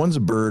would say one's a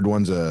bird,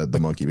 one's the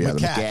monkey. Yeah, the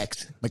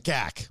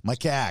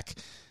macaque.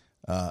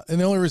 And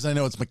the only reason I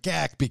know it's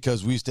macaque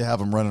because we used to have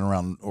them running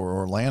around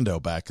Orlando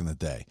back in the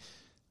day.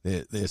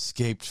 They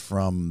escaped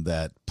from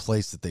that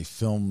place that they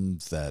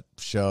filmed that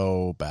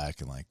show back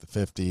in like the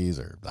 50s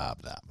or blah,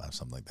 blah, blah,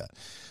 something like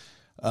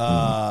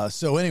that.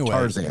 So anyway.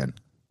 Tarzan.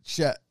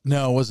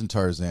 No, it wasn't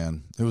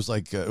Tarzan. It was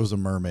like, it was a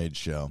mermaid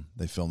show.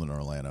 They filmed in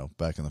Orlando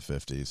back in the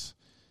 50s.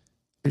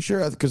 You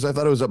sure? Because I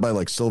thought it was up by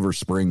like Silver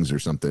Springs or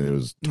something. It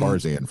was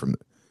Tarzan from.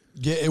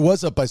 Yeah, it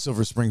was up by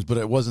Silver Springs, but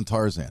it wasn't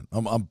Tarzan.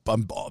 I'm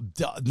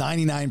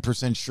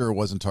 99% sure it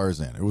wasn't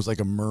Tarzan. It was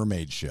like a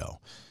mermaid show.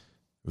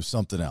 It was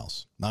something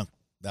else. Not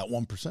that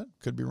 1%.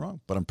 Could be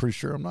wrong, but I'm pretty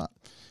sure I'm not.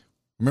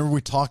 Remember,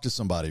 we talked to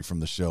somebody from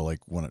the show like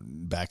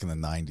back in the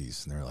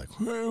 90s, and they were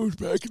like, well, it was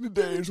back in the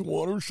days, the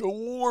water was so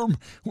warm.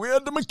 We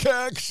had the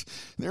macaques.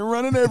 They were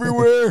running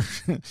everywhere.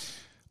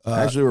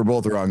 Actually, we're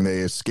both wrong. They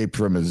escaped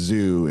from a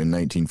zoo in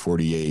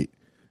 1948.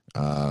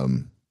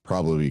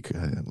 Probably,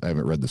 I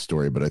haven't read the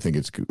story, but I think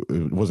it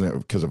wasn't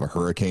because of a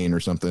hurricane or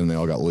something. They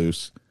all got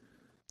loose.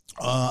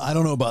 I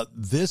don't know about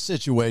this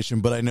situation,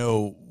 but I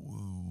know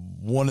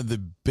one of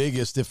the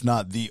biggest, if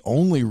not the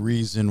only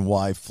reason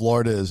why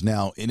Florida is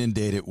now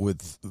inundated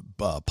with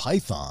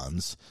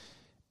pythons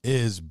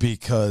is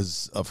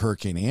because of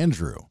Hurricane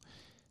Andrew.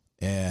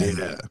 And,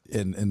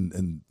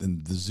 and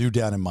the zoo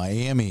down in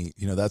Miami,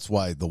 that's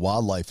why the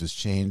wildlife has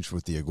changed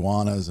with the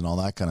iguanas and all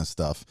that kind of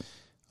stuff,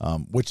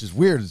 which is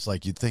weird. It's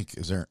like you'd think,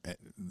 are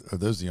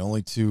those the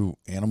only two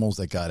animals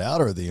that got out,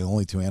 or are the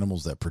only two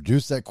animals that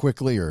produce that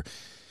quickly, or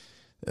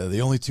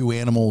the only two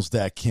animals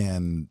that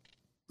can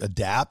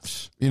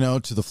adapt,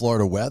 to the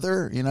Florida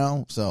weather,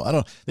 So I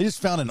don't. They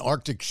just found an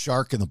Arctic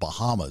shark in the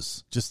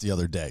Bahamas just the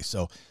other day.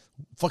 So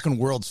fucking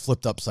world's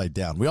flipped upside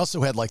down. We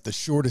also had like the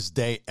shortest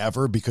day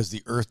ever because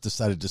the Earth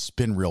decided to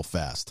spin real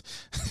fast.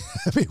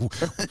 I mean,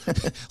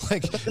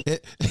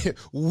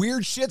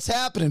 weird shit's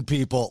happening,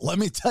 people. Let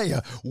me tell you,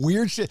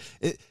 weird shit.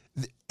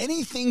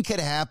 Anything could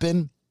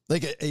happen.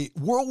 Like a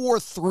World War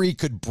III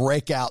could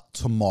break out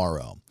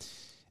tomorrow,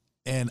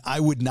 and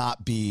I would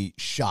not be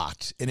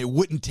shocked, and it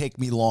wouldn't take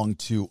me long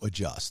to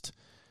adjust,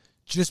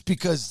 just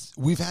because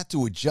we've had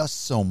to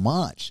adjust so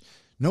much.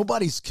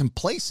 Nobody's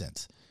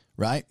complacent.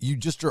 Right? You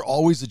just are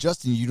always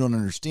adjusting. You don't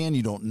understand.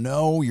 You don't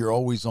know. You're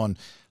always on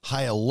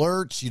high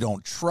alert. You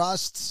don't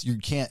trust. You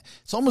can't.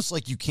 It's almost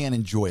like you can't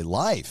enjoy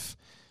life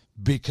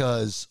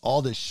because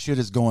all this shit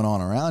is going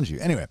on around you.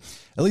 Anyway,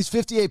 at least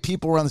 58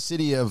 people around the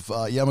city of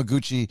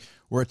Yamaguchi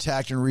were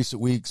attacked in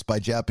recent weeks by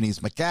Japanese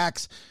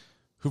macaques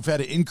who've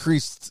had an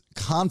increased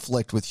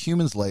conflict with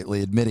humans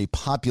lately amid a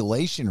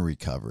population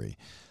recovery.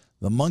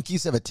 The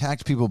monkeys have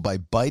attacked people by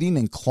biting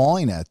and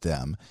clawing at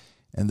them.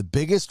 And the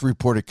biggest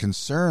reported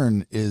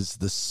concern is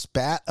the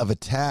spat of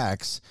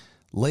attacks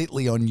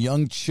lately on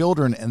young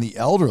children and the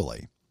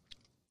elderly.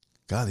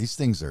 God, these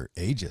things are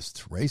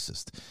ageist,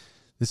 racist.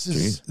 This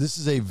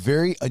is a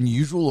very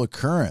unusual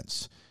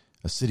occurrence,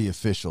 a city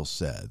official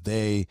said.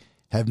 They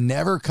have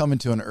never come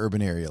into an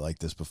urban area like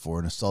this before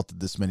and assaulted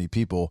this many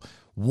people.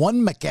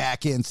 One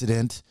macaque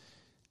incident.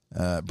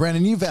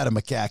 Brandon, you've had a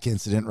macaque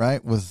incident,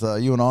 right, with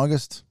you and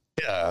August?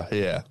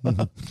 Yeah.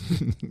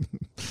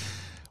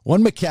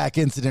 One macaque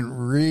incident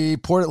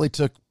reportedly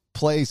took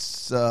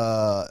place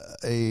a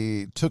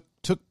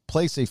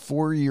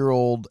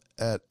 4-year-old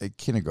at a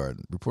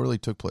kindergarten.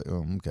 Reportedly took place.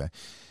 Oh, okay.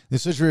 The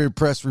Associated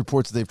Press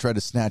reports that they've tried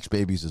to snatch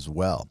babies as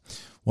well.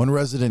 One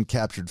resident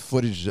captured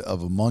footage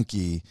of a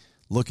monkey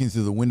looking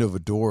through the window of a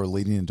door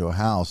leading into a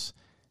house,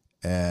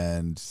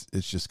 and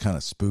it's just kind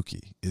of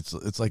spooky.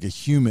 It's like a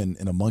human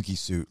in a monkey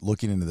suit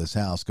looking into this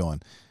house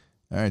going,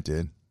 all right,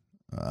 dude,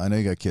 I know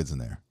you got kids in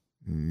there.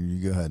 You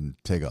go ahead and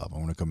take off. I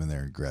want to come in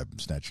there and grab and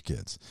snatch your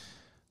kids.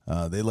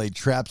 They laid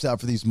traps out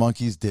for these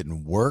monkeys.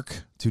 Didn't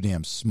work. Too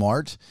damn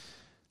smart.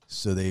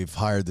 So they've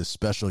hired this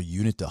special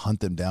unit to hunt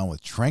them down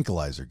with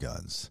tranquilizer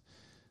guns.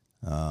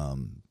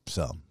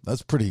 So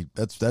that's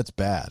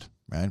bad,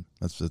 right?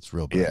 That's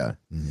real bad. Yeah.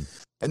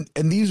 Mm-hmm.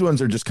 And these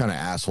ones are just kind of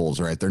assholes,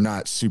 right? They're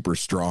not super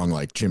strong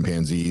like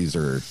chimpanzees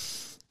or,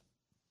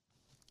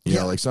 you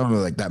know, like some of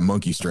them, like that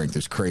monkey strength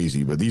is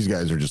crazy, but these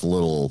guys are just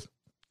little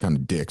kind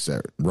of dicks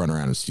that run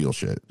around and steal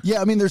shit.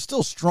 Yeah, I mean, they're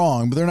still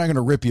strong, but they're not going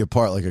to rip you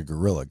apart like a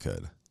gorilla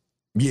could.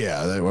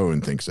 Yeah, I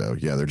wouldn't think so.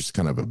 Yeah, they're just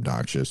kind of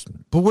obnoxious.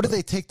 But what do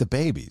they take the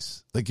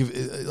babies?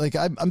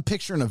 I'm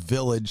picturing a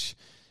village,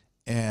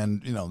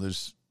 and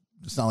it's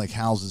not like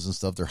houses and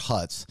stuff. They're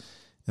huts,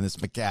 and this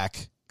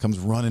macaque comes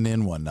running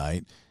in one night,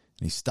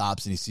 and he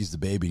stops and he sees the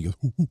baby. And he goes,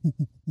 hoo, hoo, hoo,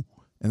 hoo.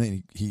 And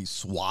then he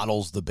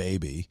swaddles the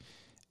baby,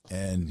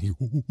 and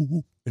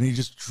he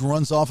just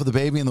runs off with the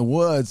baby in the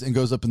woods and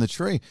goes up in the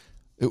tree.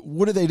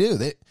 What do?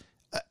 They're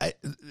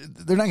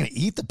not going to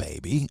eat the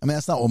baby. I mean,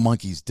 that's not what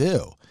monkeys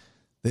do.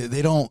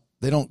 They're not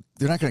going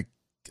to,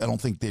 I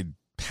don't think they'd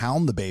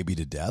pound the baby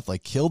to death,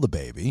 like kill the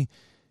baby,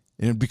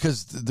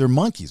 because they're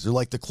monkeys. They're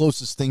like the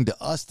closest thing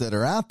to us that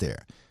are out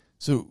there.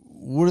 So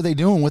what are they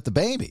doing with the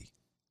baby?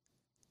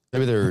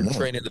 Maybe they're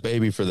training the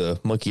baby for the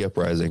monkey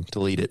uprising to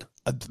lead it.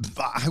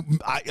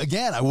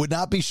 I would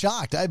not be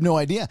shocked. I have no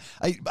idea.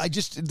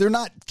 They're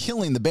not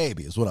killing the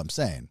baby is what I'm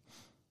saying.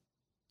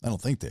 I don't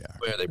think they are.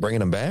 Wait, are they bringing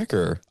them back,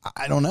 or?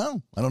 I don't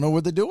know. I don't know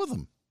what they do with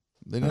them.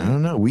 I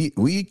don't know. We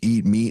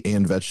eat meat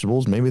and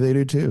vegetables. Maybe they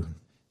do too.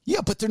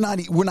 Yeah, but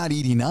we're not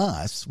eating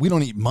us. We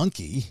don't eat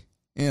monkey.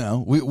 You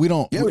know, we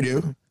don't. Yeah, we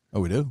do. Oh,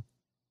 we do?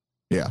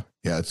 Yeah.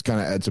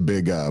 It's a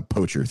big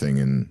poacher thing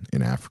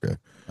in Africa.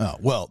 Oh,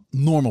 well,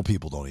 normal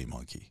people don't eat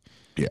monkey.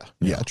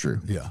 Yeah, true.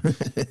 Yeah.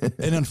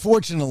 And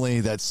unfortunately,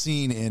 that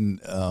scene in,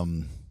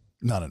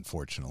 not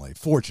unfortunately,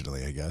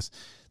 fortunately, I guess,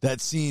 that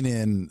scene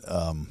in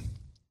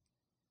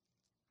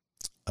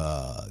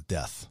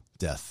Death.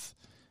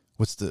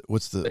 What's the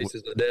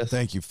Faces of Death?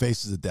 Thank you.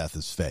 Faces of Death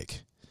is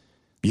fake.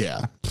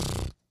 Yeah.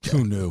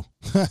 Who knew?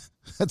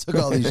 That took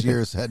all these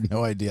years. Had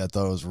no idea. I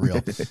thought it was real. I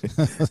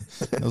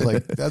was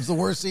like, that's the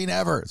worst scene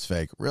ever. It's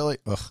fake. Really?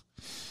 Ugh.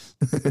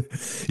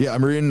 Yeah,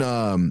 I'm reading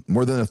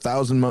more than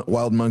 1,000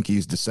 wild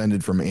monkeys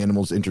descended from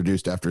animals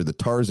introduced after the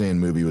Tarzan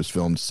movie was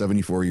filmed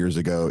 74 years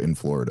ago in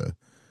Florida.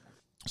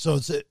 So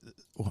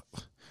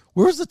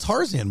where was the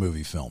Tarzan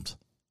movie filmed?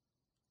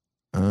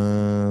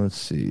 Let's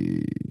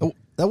see. Oh,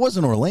 that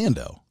wasn't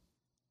Orlando.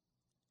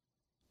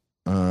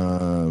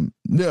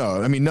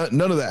 No, I mean, none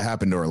of that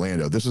happened in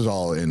Orlando. This is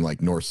all in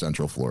like north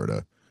central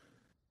Florida.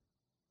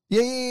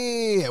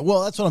 Yeah.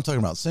 Well, that's what I'm talking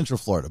about, Central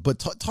Florida.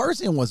 But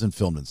Tarzan wasn't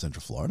filmed in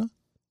Central Florida.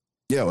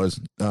 Yeah, it was.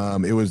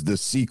 It was the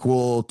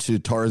sequel to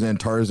Tarzan.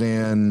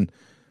 Tarzan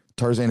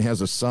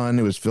Has a Son.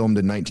 It was filmed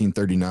in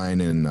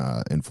 1939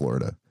 in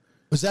Florida.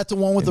 Was that the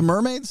one with the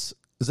mermaids?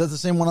 Is that the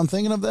same one I'm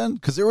thinking of then?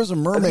 Because there was a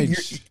mermaid.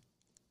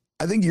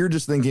 I think you're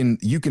just thinking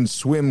you can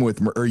swim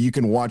or you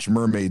can watch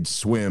mermaids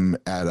swim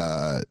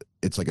at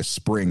it's like a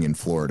spring in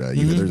Florida.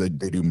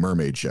 They do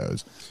mermaid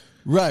shows.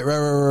 Right.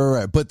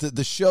 But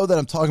the show that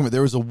I'm talking about,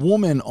 there was a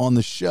woman on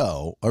the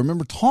show. I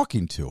remember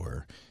talking to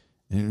her,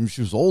 and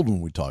she was old when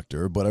we talked to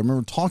her, but I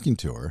remember talking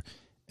to her.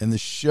 And the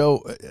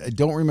show, I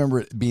don't remember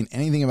it being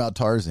anything about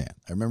Tarzan.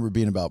 I remember it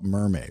being about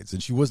mermaids,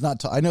 and she was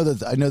not. I know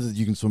that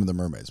you can swim with the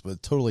mermaids,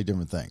 but totally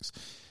different things.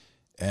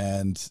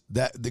 And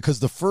that because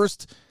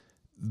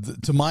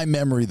to my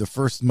memory, the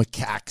first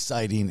macaque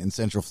sighting in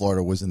Central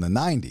Florida was in the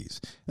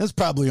 90s. That's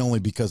probably only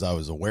because I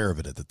was aware of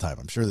it at the time.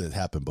 I'm sure that it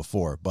happened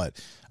before, but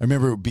I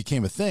remember it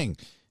became a thing.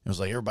 It was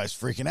like everybody's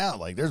freaking out.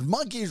 Like, there's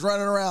monkeys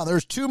running around.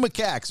 There's 2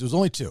 macaques. It was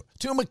only 2.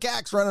 2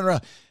 macaques running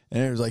around.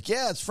 And it was like,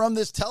 yeah, it's from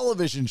this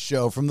television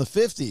show from the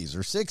 50s or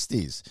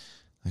 60s.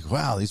 Like,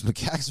 wow, these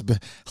macaques have been...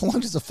 How long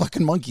does a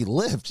fucking monkey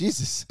live?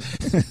 Jesus.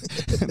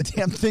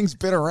 Damn thing's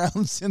been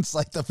around since,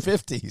 like, the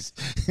 50s.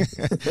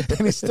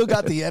 And he's still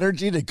got the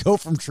energy to go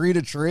from tree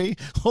to tree?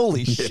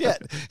 Holy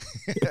shit.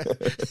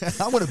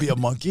 I want to be a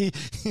monkey.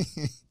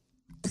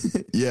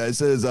 Yeah, it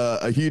says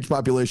a huge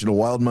population of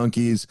wild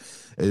monkeys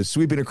is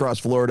sweeping across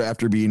Florida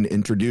after being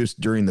introduced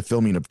during the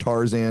filming of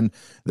Tarzan.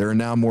 There are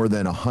now more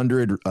than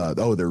 100...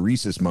 they're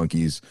rhesus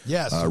monkeys.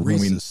 Yes,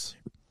 rhesus.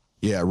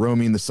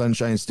 Roaming the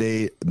Sunshine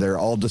State. They're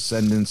all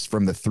descendants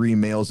from the 3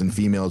 males and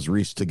females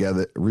released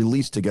together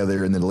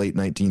in the late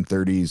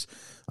 1930s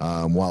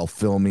while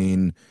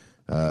filming.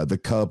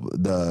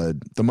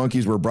 The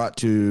monkeys were brought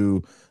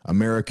to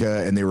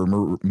America and they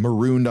were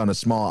marooned on a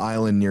small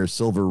island near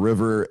Silver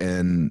River,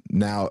 and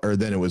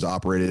then it was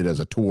operated as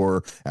a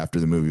tour after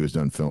the movie was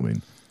done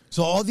filming.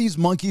 So all these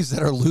monkeys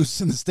that are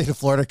loose in the state of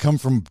Florida come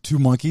from 2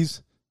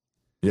 monkeys?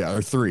 Yeah,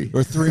 or 3.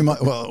 Or 3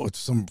 well,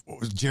 some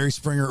Jerry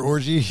Springer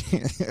orgy.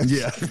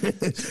 Yeah.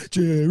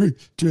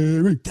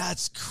 Jerry.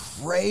 That's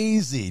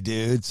crazy,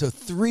 dude. So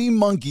 3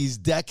 monkeys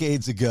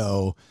decades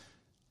ago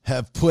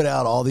have put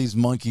out all these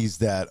monkeys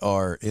that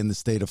are in the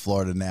state of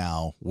Florida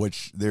now,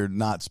 which they're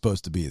not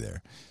supposed to be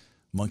there.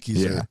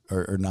 Monkeys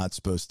are not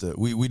supposed to.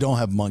 We don't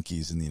have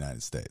monkeys in the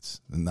United States.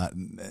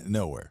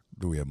 Nowhere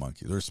do we have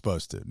monkeys. We're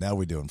supposed to. Now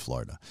we do in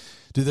Florida.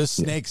 Dude, those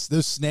snakes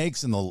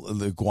and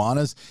the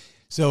iguanas.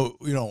 So,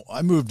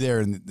 I moved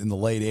there in the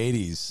late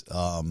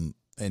 80s,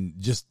 and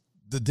just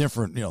the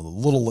different, the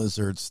little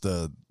lizards,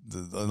 the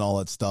and all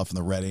that stuff, and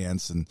the red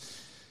ants, and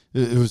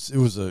it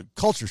was a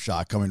culture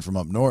shock coming from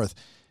up north.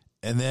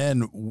 And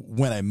then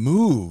when I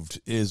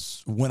moved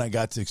is when I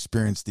got to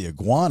experience the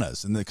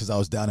iguanas, and because I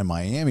was down in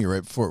Miami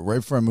right before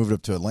I moved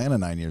up to Atlanta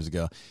 9 years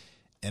ago,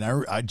 and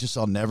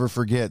I'll never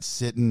forget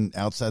sitting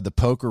outside the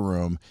poker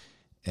room.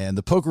 And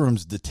the poker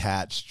room's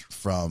detached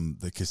from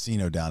the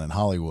casino down in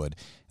Hollywood,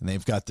 and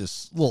they've got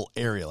this little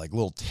area, like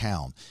little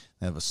town.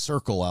 They have a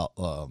circle out,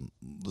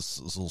 this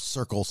little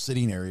circle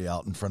sitting area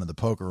out in front of the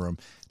poker room.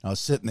 And I was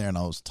sitting there, and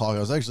I was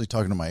actually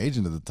talking to my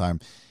agent at the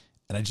time,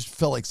 and I just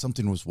felt like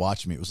something was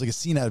watching me. It was like a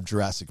scene out of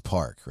Jurassic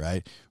Park,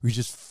 right? We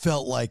just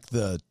felt like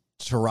the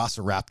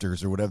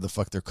Pterosiraptors or whatever the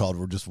fuck they're called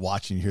were just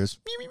watching. You hear this.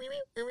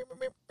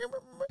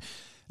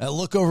 And I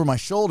look over my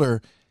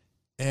shoulder,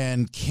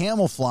 and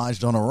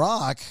camouflaged on a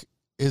rock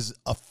is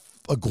a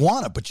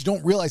iguana, but you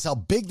don't realize how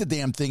big the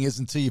damn thing is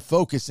until you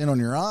focus in on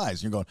your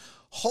eyes. You're going,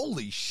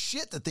 holy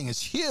shit, that thing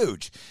is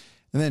huge.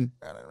 And then,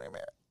 and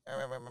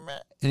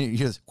you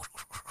hear this,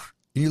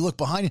 and you look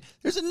behind you,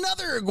 there's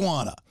another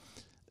iguana.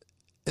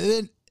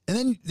 And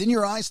then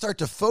your eyes start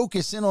to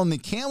focus in on the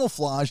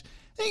camouflage,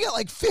 and you got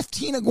like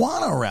 15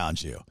 iguana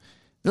around you.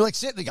 They're like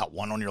sitting, they got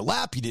one on your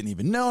lap, you didn't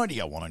even know it.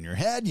 You got one on your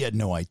head, you had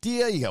no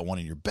idea. You got one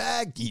in your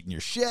bag, eating your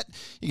shit.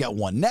 You got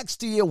one next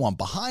to you, one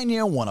behind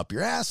you, one up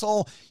your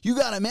asshole. You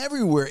got them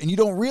everywhere, and you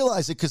don't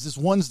realize it because this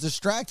one's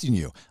distracting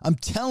you. I'm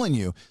telling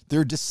you,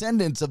 they're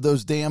descendants of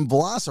those damn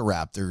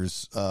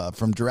velociraptors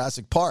from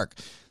Jurassic Park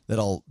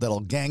that'll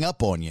gang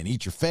up on you and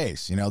eat your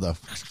face. You know,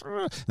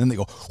 then they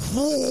go,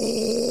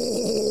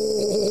 whoa,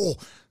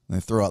 and they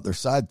throw out their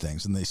side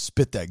things, and they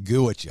spit that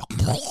goo at you.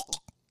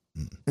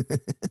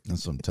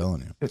 That's what I'm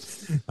telling you.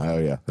 Oh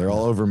yeah, they're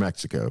all over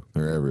Mexico.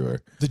 They're everywhere.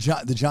 The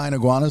giant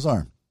iguanas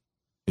are.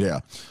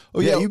 Yeah. Oh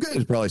yeah, you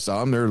guys probably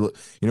saw them. They're,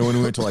 when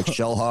we went to like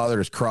Shellhaw, they're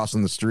just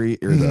crossing the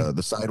street or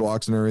the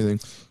sidewalks and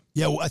everything.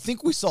 Yeah, well, I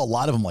think we saw a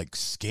lot of them like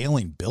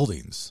scaling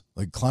buildings,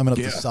 like climbing up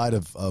the side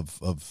of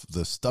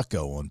the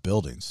stucco on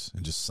buildings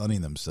and just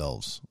sunning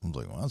themselves. I was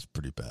like, well, that's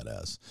pretty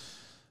badass.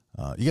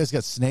 You guys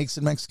got snakes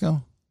in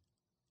Mexico?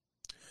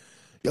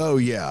 Oh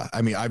yeah,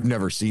 I mean I've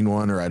never seen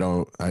one, or I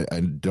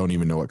don't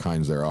even know what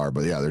kinds there are,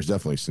 but yeah, there's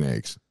definitely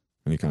snakes.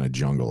 Any kind of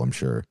jungle, I'm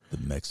sure. The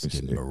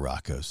Mexican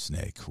Morocco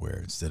snake, where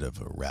instead of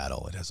a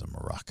rattle, it has a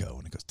Morocco,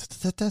 and it goes.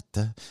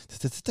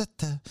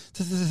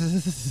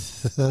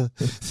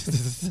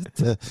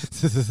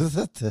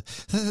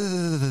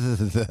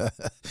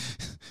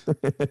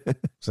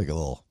 It's like a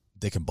little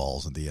dick and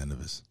balls at the end of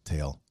his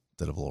tail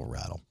instead of a little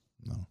rattle.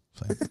 No.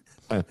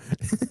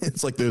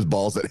 It's like those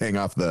balls that hang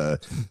off the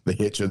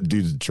hitch of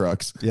dudes'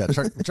 trucks. Yeah,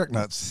 truck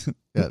nuts.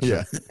 Yeah.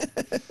 Yeah.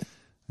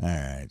 All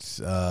right.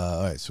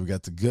 So we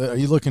got the good. Are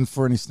you looking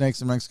for any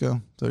snakes in Mexico?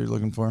 Is that what you're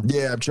looking for?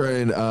 Yeah, I'm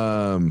trying.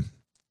 Let's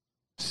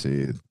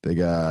see, they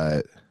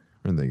got,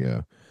 where'd they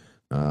go?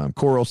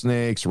 Coral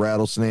snakes,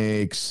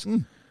 rattlesnakes.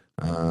 You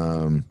got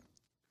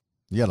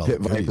all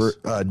pit the viper,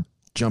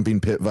 jumping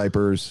pit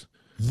vipers.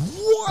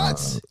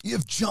 What? You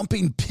have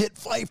jumping pit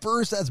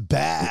vipers? That's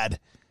bad.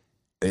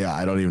 Yeah,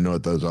 I don't even know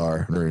what those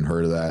are. I've never even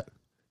heard of that.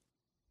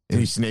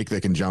 Any snake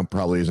that can jump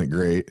probably isn't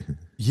great.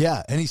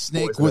 Yeah, any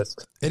snake with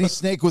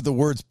the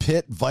words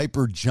pit,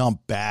 viper,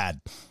 jump, bad.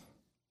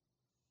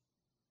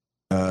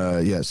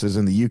 Yeah, it says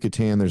in the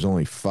Yucatan there's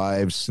only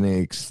 5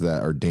 snakes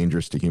that are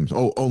dangerous to humans.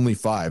 Oh, only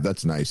 5.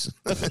 That's nice.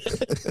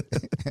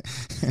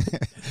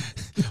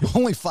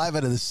 Only 5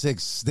 out of the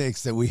 6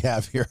 snakes that we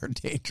have here are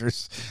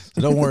dangerous.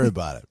 So don't worry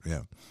about it.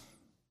 Yeah.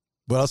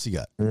 What else you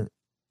got?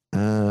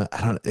 I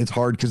don't. It's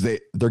hard because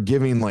they're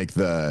giving like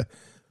the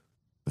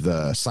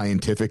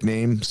scientific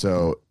name,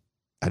 so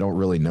I don't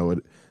really know it.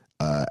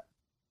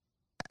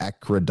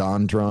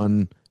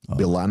 Acrodondron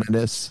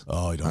bilaminus.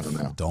 Oh, I don't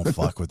know. Don't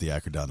fuck with the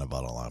Acrodondron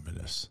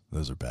bilaminus.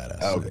 Those are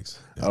badass snakes.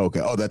 Yeah. Okay.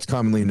 Oh, that's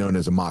commonly known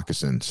as a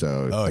moccasin.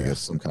 So I guess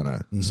some kind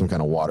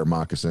of water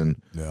moccasin.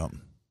 Yeah.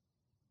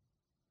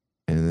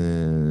 And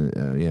then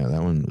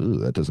that one. Ooh,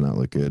 that does not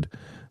look good.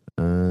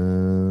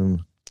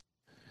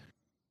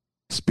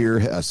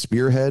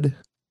 Spearhead.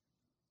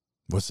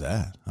 What's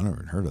that? I never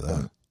even heard of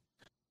that.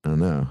 I don't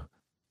know.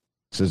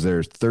 It says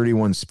there's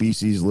 31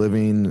 species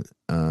living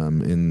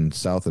in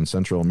South and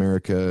Central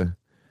America.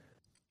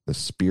 The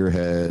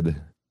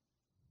spearhead,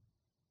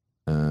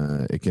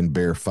 it can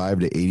bear 5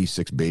 to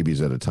 86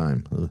 babies at a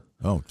time. Ugh.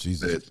 Oh,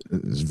 Jesus.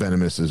 It's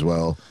venomous as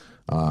well.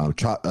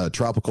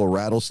 Tropical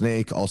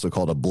rattlesnake, also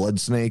called a blood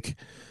snake.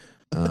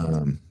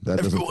 That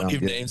everyone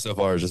you've named so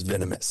far is just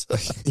venomous.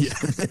 Yeah.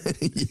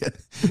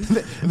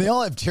 They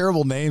all have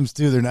terrible names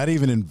too. They're not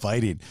even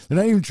inviting. They're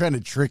not even trying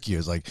to trick you.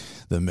 It's like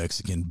the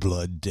Mexican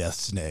blood death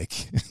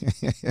snake.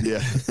 Yeah.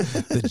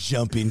 The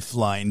jumping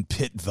flying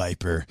pit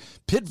viper.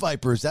 Pit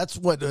vipers, that's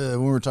what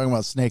when we were talking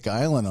about Snake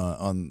Island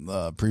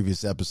on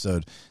previous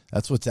episode,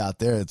 that's what's out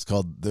there. It's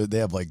called, they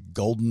have like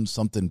golden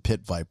something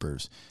pit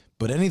vipers.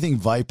 But anything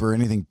viper,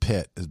 anything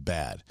pit is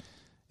bad.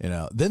 You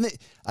know, then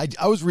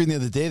I was reading the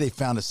other day, they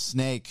found a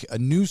snake, a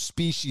new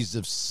species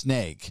of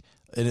snake,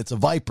 and it's a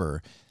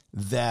viper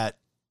that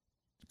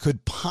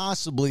could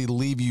possibly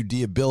leave you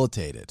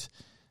debilitated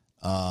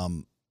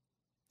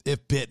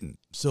if bitten.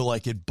 So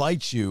like it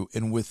bites you,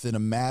 and within a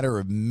matter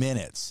of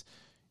minutes,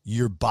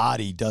 your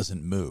body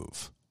doesn't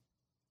move.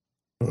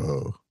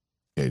 Oh,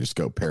 yeah, you just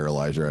go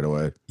paralyzed right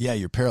away. Yeah,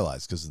 you're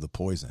paralyzed because of the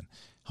poison.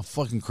 How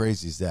fucking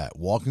crazy is that?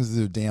 Walking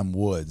through the damn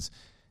woods,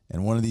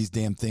 and one of these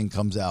damn thing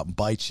comes out and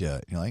bites you.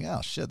 You're like, oh,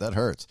 shit, that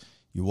hurts.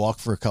 You walk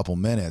for a couple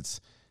minutes,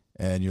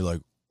 and you're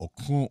like, I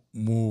can't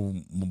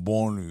move my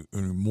body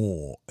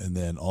anymore. And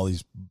then all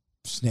these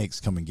snakes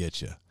come and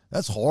get you.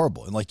 That's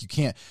horrible. And like you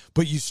can't,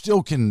 but you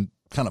still can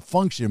kind of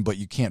function, but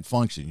you can't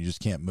function. You just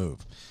can't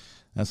move.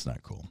 That's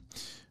not cool.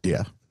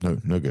 Yeah,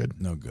 no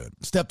good. No good.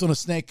 Stepped on a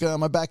snake in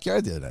my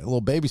backyard the other day, a little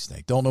baby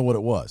snake. Don't know what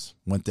it was.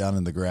 Went down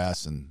in the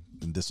grass and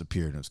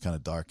disappeared. And it was kind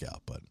of dark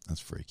out, but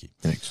that's freaky.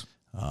 Thanks.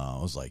 I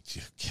was like,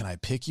 can I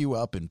pick you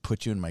up and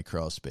put you in my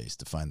crawl space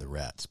to find the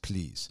rats,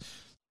 please?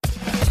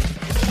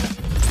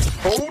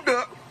 Hold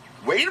up.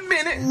 Wait a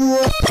minute.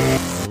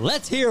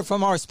 Let's hear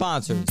from our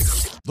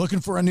sponsors.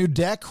 Looking for a new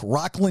deck?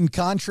 Rockland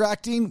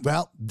Contracting?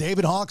 Well,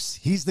 David Hawks,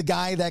 he's the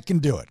guy that can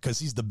do it because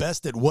he's the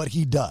best at what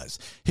he does.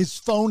 His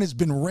phone has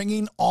been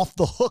ringing off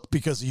the hook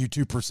because of you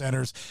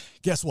 2%ers.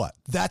 Guess what?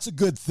 That's a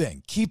good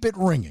thing. Keep it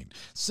ringing.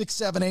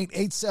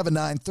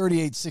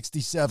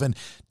 678-879-3867.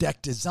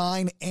 Deck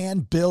design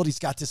and build. He's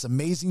got this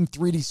amazing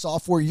 3D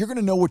software. You're going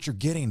to know what you're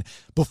getting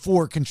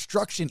before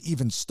construction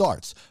even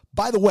starts.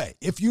 By the way,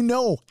 if you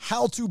know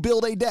how to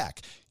build a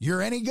deck,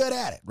 you're any good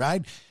at it,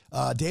 right?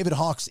 David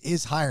Hawks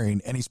is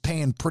hiring, and he's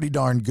paying pretty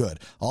darn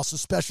good. Also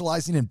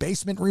specializing in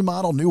basement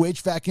remodel, new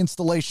HVAC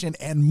installation,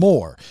 and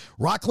more.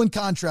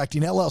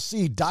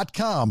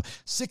 RocklandContractingLLC.com,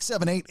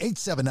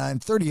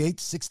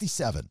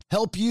 678-879-3867.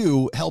 Help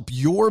you help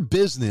your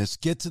business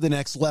get to the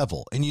next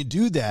level, and you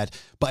do that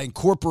by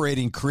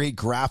incorporating Create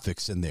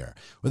Graphics in there.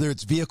 Whether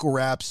it's vehicle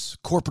wraps,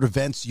 corporate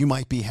events you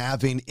might be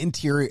having,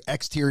 interior,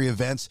 exterior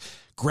events,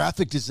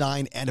 graphic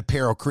design and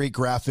apparel. Create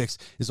Graphics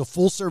is a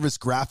full-service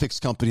graphics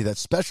company that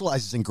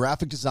specializes in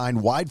graphic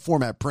design, wide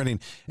format printing,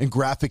 and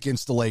graphic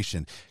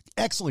installation.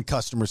 Excellent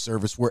customer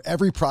service where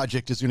every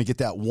project is going to get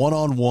that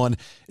one-on-one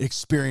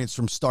experience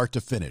from start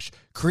to finish.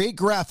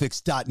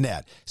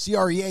 CreateGraphics.net,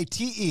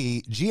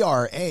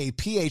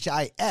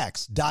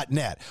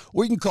 CreateGraphiX.net,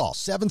 or you can call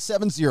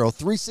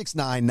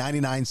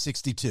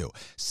 770-369-9962,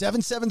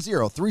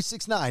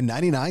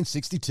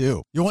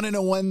 770-369-9962. You want to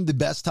know when the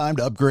best time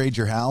to upgrade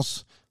your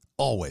house?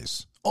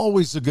 Always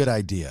a good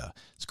idea.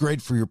 It's great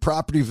for your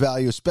property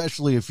value,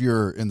 especially if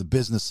you're in the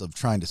business of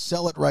trying to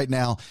sell it right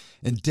now,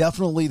 and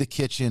definitely the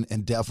kitchen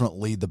and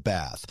definitely the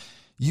bath.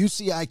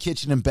 UCI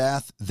Kitchen and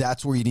Bath,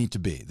 that's where you need to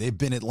be. They've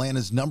been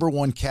Atlanta's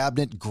 #1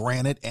 cabinet,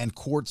 granite, and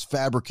quartz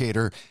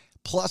fabricator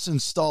plus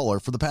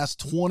installer for the past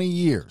 20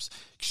 years.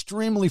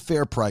 Extremely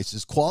fair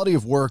prices, quality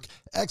of work,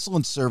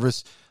 excellent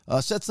service,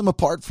 sets them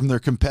apart from their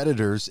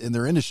competitors in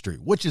their industry,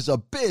 which is a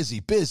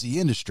busy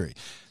industry.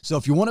 So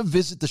if you want to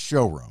visit the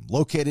showroom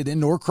located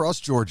in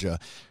Norcross, Georgia,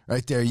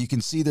 right there, you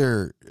can see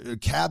their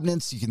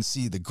cabinets, you can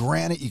see the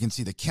granite, you can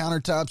see the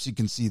countertops, you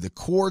can see the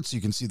quartz, you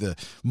can see the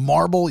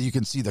marble, you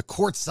can see the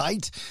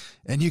quartzite,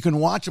 and you can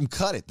watch them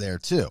cut it there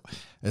too.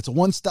 It's a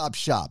one-stop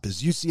shop,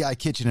 as UCI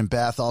Kitchen and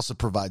Bath also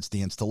provides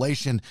the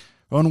installation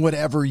on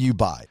whatever you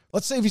buy.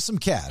 Let's save you some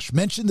cash.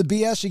 Mention the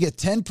BS, you get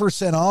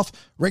 10% off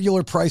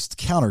regular priced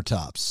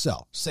countertops.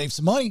 So save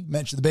some money.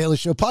 Mention the Bailey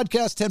Show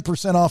podcast,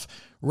 10% off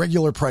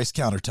regular price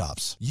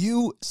countertops.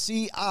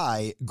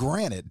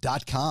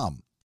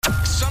 UCIGranite.com.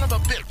 Son of a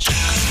bitch.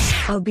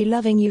 I'll be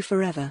loving you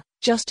forever,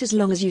 just as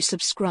long as you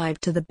subscribe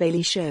to The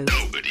Bailey Show.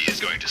 Nobody is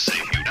going to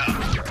save you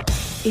now.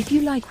 If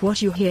you like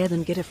what you hear,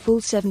 then get a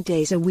full 7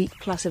 days a week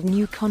plus of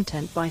new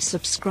content by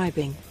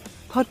subscribing.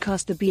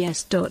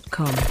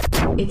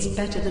 PodcastTheBS.com. It's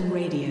better than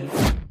radio.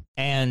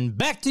 And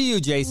back to you,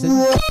 Jason.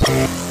 All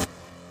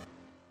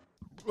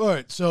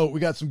right, so we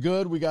got some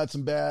good, we got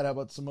some bad. How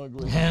about some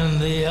ugly? And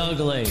the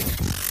ugly.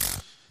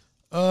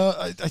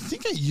 I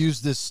think I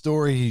used this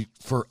story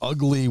for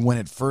ugly when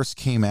it first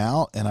came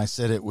out, and I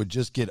said it would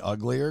just get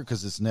uglier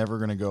because it's never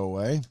going to go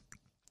away.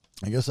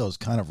 I guess I was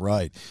kind of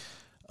right.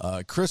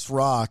 Chris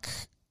Rock...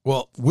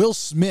 Well, Will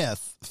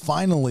Smith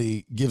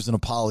finally gives an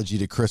apology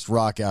to Chris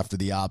Rock after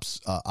the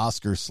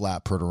Oscar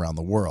slap heard around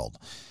the world.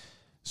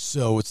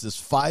 So it's this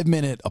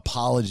 5-minute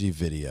apology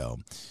video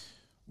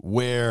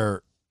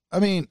where, I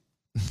mean,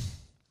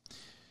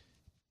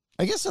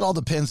 I guess it all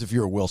depends if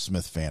you're a Will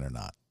Smith fan or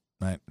not,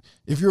 right?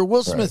 If you're a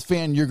Will Smith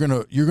fan, you're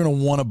gonna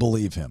want to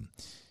believe him.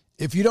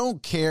 If you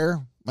don't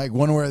care, like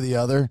one way or the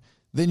other,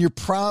 then you're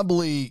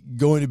probably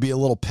going to be a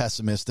little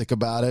pessimistic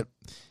about it.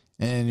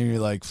 And you're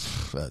like,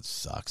 that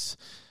sucks.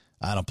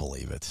 I don't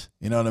believe it.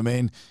 You know what I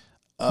mean?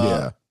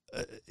 Yeah.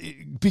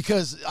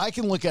 Because I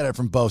can look at it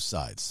from both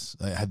sides.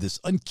 I have this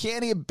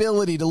uncanny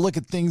ability to look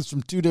at things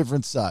from two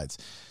different sides.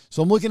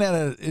 So I'm looking at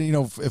it, you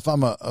know, if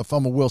I'm a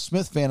Will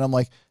Smith fan, I'm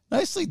like,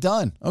 nicely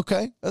done.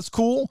 Okay, that's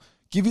cool.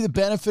 Give you the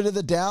benefit of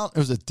the doubt. It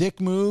was a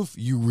dick move.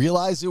 You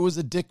realize it was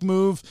a dick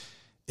move.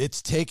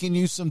 It's taken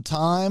you some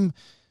time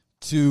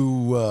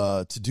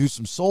to do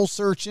some soul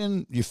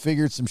searching. You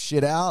figured some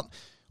shit out.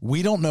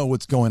 We don't know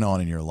what's going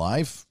on in your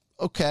life.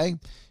 Okay.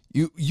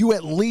 You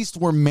at least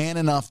were man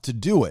enough to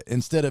do it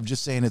instead of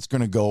just saying it's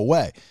going to go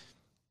away.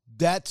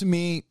 That, to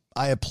me,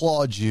 I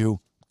applaud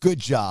you. Good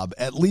job.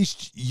 At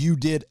least you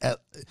did.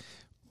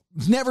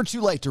 It's never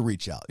too late to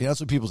reach out. You know, that's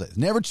what people say. It's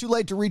never too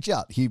late to reach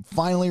out. He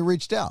finally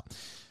reached out.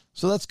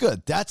 So that's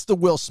good. That's the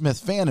Will Smith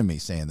fan of me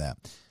saying that.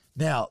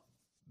 Now,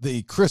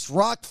 the Chris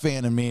Rock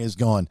fan of me is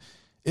going,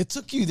 it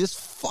took you this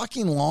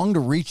fucking long to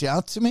reach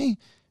out to me?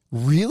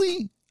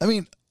 Really? I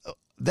mean,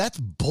 that's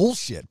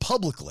bullshit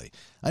publicly.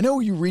 I know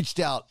you reached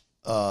out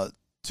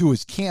to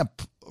his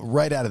camp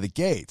right out of the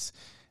gates,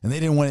 and they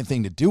didn't want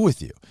anything to do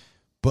with you.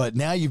 But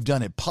now you've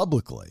done it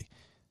publicly.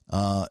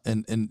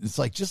 And it's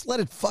like, just let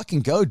it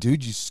fucking go,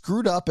 dude. You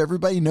screwed up.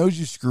 Everybody knows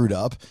you screwed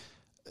up.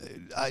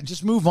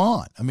 Just move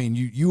on. I mean,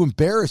 you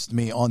embarrassed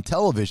me on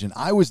television.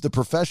 I was the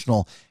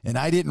professional, and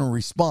I didn't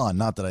respond.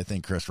 Not that I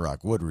think Chris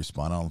Rock would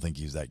respond. I don't think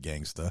he's that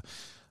gangsta.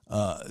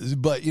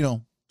 But, you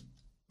know,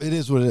 it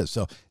is what it is.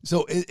 So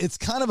it's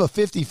kind of a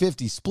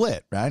 50-50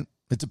 split, right?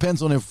 It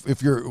depends on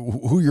if you're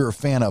who you're a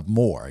fan of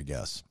more, I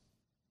guess.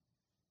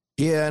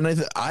 Yeah,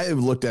 and I have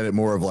looked at it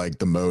more of like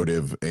the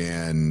motive,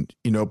 and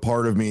you know,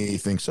 part of me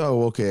thinks,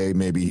 oh, okay,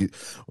 maybe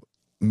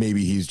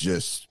he's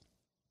just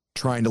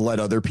trying to let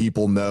other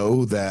people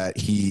know that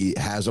he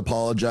has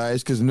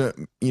apologized, because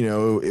you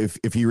know,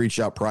 if he reached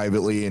out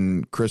privately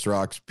and Chris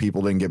Rock's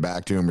people didn't get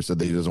back to him or said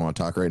that he doesn't want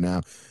to talk right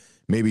now,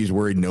 maybe he's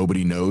worried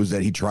nobody knows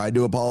that he tried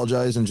to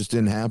apologize and just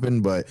didn't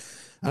happen. But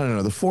I don't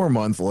know, the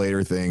 4-month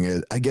later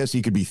thing, I guess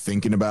he could be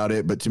thinking about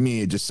it, but to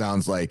me it just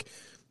sounds like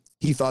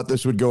he thought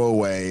this would go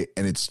away,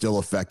 and it's still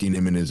affecting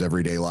him in his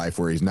everyday life,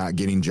 where he's not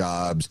getting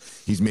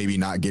jobs. He's maybe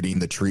not getting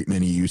the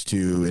treatment he used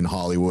to in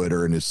Hollywood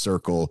or in his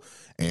circle.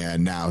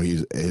 And now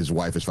his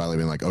wife has finally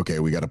been like, okay,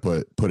 we got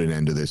to put an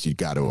end to this. You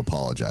got to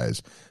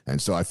apologize.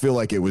 And so I feel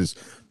like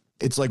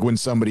it's like when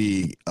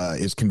somebody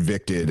is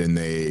convicted and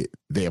they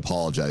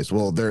apologize.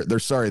 Well, they're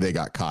sorry they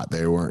got caught.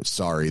 They weren't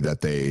sorry that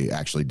they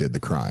actually did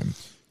the crime.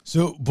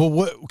 So, but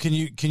what can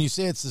you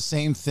say it's the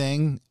same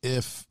thing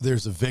if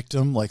there's a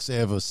victim, like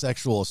say of a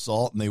sexual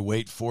assault, and they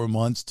wait 4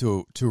 months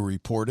to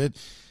report it?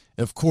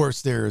 Of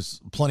course,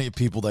 there's plenty of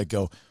people that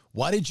go,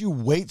 why did you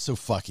wait so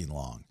fucking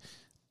long?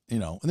 You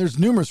know, and there's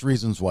numerous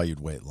reasons why you'd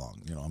wait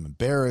long. You know, I'm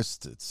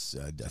embarrassed.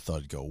 I thought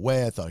it'd go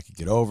away. I thought I could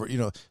get over it. You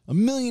know, a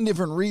million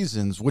different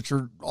reasons, which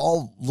are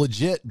all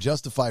legit,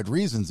 justified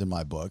reasons in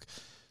my book.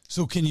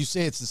 So can you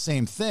say it's the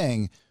same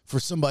thing for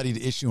somebody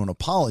to issue an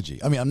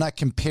apology? I mean, I'm not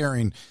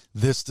comparing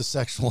this to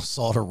sexual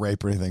assault or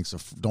rape or anything, so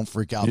don't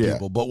freak out,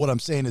 people. But what I'm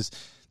saying is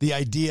the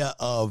idea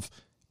of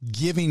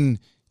giving,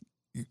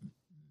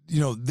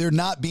 you know, there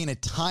not being a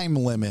time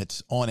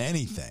limit on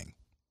anything,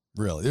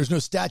 really. There's no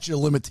statute of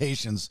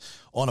limitations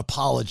on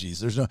apologies.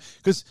 There's no,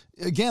 because,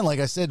 again,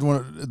 like I said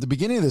at the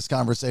beginning of this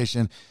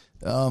conversation,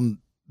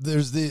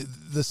 there's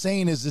the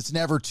saying is it's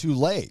never too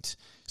late.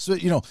 So,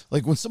 you know,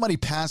 like when somebody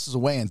passes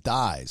away and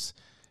dies,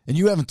 and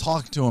you haven't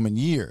talked to him in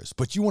years,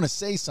 but you want to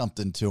say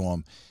something to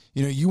him,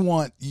 you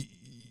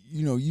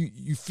know,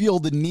 you feel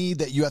the need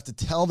that you have to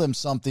tell them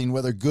something,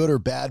 whether good or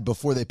bad,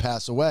 before they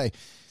pass away.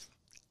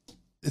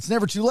 It's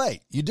never too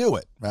late. You do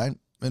it, right?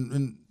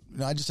 And you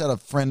know, I just had a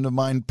friend of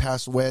mine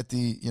pass away at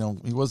he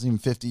wasn't even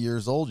 50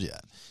 years old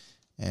yet,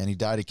 and he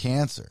died of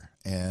cancer,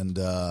 and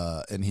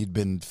he'd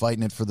been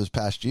fighting it for this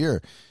past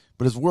year,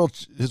 but his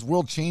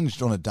world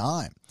changed on a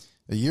dime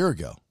a year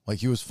ago. Like,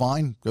 he was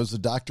fine, goes to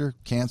the doctor,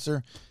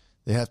 cancer.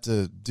 They have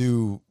to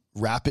do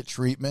rapid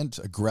treatment,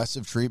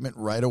 aggressive treatment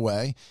right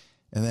away.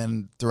 And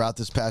then throughout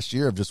this past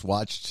year, I've just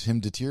watched him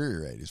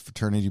deteriorate. His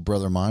fraternity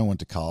brother of mine went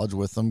to college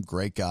with him.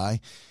 Great guy,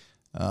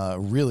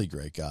 really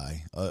great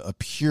guy, a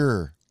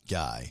pure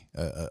guy,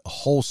 a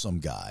wholesome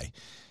guy.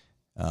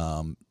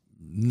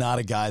 Not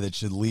a guy that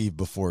should leave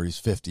before he's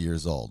 50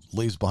 years old.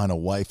 Leaves behind a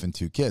wife and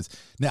 2 kids.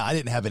 Now, I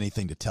didn't have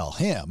anything to tell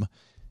him.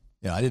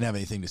 You know, I didn't have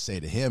anything to say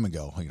to him and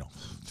go, you know,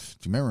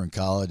 do you remember in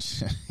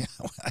college,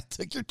 I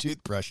took your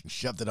toothbrush and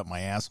shoved it up my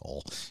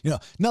asshole? You know,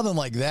 nothing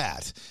like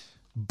that.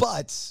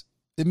 But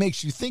it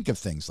makes you think of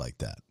things like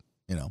that,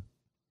 you know?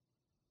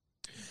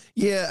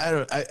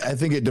 Yeah, I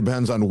think it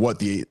depends on what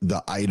the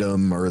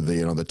item or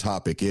the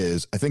topic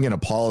is. I think an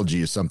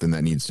apology is something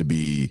that needs to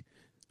be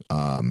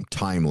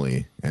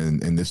timely,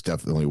 and this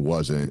definitely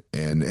wasn't.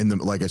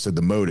 And like I said,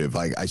 the motive,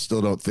 I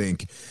still don't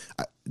think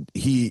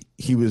he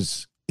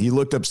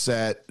looked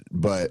upset,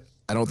 but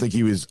I don't think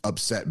he was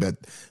upset that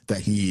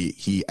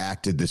he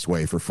acted this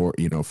way for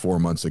 4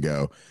 months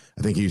ago.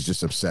 I think he's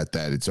just upset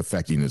that it's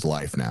affecting his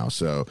life now.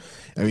 So,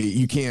 I mean,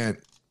 you can't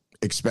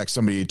expect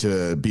somebody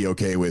to be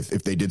okay with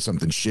if they did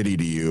something shitty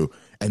to you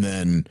and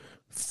then,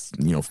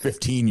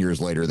 15 years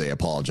later they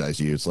apologize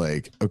to you. It's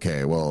like,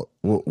 okay, well,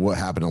 what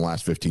happened in the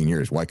last 15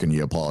 years? Why couldn't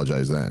you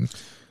apologize then?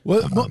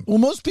 Well,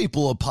 most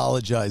people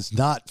apologize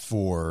not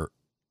for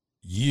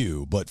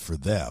you, but for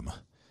them.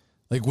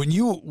 Like, when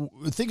you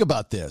think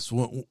about this,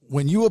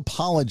 when you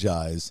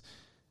apologize,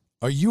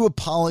 are you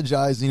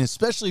apologizing,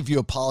 especially if you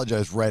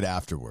apologize right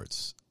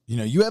afterwards? You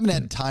know, you haven't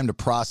had time to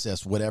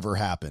process whatever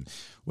happened,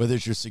 whether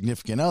it's your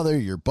significant other,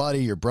 your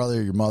buddy, your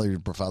brother, your mother,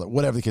 your father,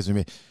 whatever the case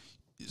may be.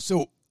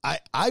 So I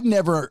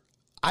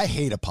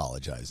hate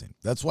apologizing.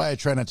 That's why I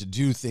try not to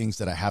do things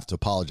that I have to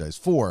apologize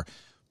for,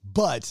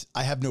 but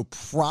I have no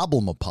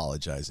problem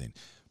apologizing.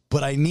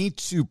 But I need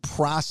to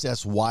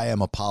process why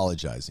I'm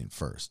apologizing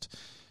first.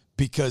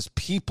 Because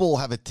people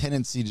have a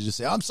tendency to just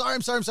say, I'm sorry.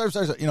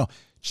 You know,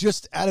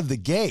 just out of the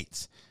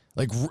gate,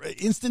 like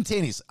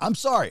instantaneous. I'm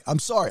sorry.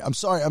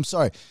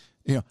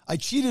 You know, I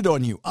cheated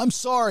on you. I'm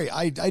sorry.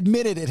 I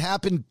admit it. It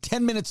happened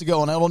 10 minutes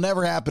ago and it will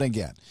never happen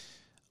again.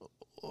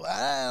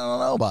 I don't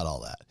know about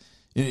all that.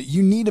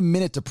 You need a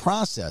minute to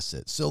process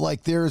it. So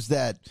like there's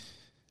that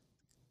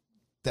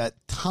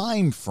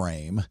time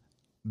frame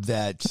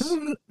that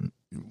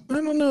I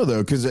don't know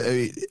though, because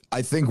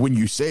I think when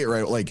you say it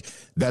right, like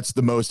that's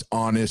the most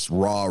honest,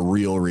 raw,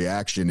 real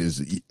reaction.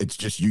 Is it's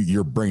just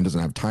your brain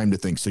doesn't have time to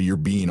think, so you're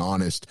being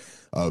honest.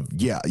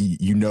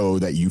 You know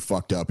that you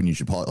fucked up and you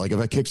should like if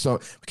I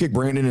kick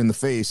Brandon in the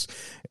face,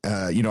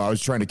 I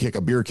was trying to kick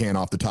a beer can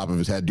off the top of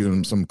his head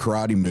doing some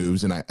karate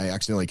moves and I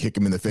accidentally kick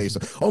him in the face.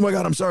 Oh my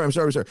God, I'm sorry.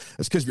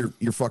 That's because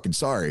you're fucking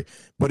sorry.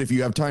 But if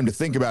you have time to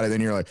think about it, then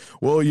you're like,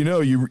 well, you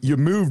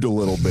moved a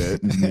little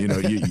bit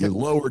and you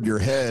lowered your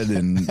head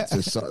and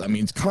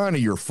it's kind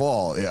of your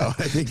fault. Yeah,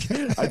 I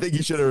think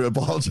you should have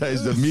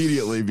apologized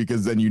immediately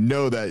because then you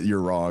know that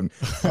you're wrong,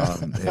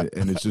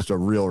 and it's just a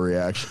real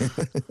reaction.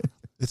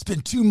 It's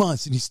been 2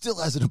 months and he still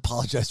hasn't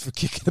apologized for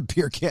kicking a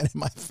beer can in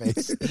my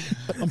face.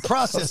 I'm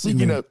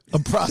processing.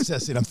 I'm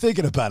processing. I'm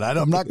thinking about it.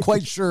 I'm not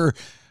quite sure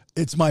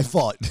it's my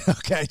fault.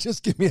 Okay,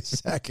 just give me a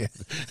second.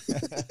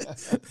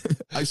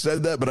 I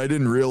said that, but I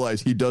didn't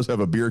realize he does have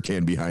a beer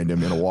can behind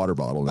him and a water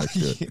bottle next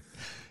to it.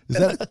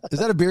 Is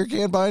that a beer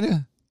can behind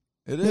you?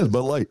 It is.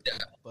 Bud Light. Yeah,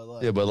 Bud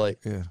Light. Yeah, Bud Light.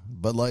 Yeah,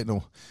 Bud Light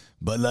and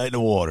the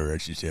water.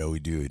 That's just how we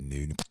do it,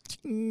 dude.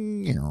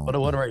 What a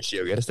one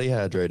ratio. Got to stay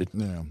hydrated.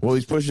 Yeah. Well,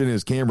 he's pushing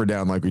his camera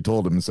down like we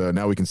told him, so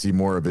now we can see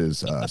more of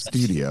his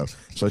studio.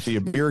 So I see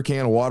a beer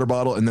can, a water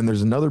bottle, and then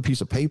there's another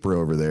piece of paper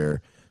over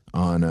there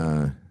on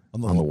the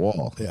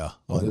wall. Yeah.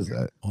 What is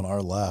that? On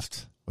our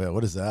left. Wait,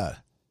 what is that?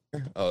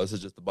 Oh, this is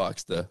just the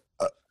box stuff.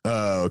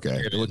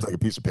 Okay. It looks like a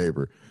piece of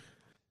paper.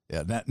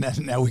 Yeah,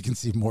 now we can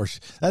see more.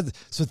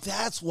 So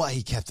that's why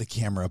he kept the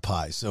camera up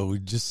high. So we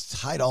just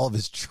hide all of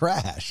his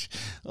trash.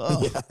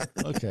 Oh, yeah.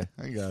 Okay.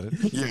 I got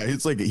it. Yeah,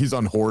 it's like he's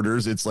on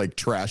Hoarders. It's like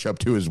trash up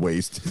to his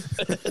waist.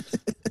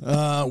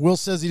 Will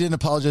says he didn't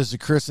apologize to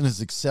Chris in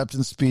his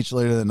acceptance speech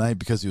later that night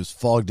because he was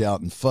fogged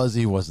out and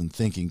fuzzy, wasn't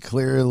thinking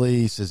clearly.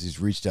 He says he's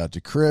reached out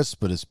to Chris,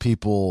 but his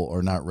people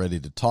are not ready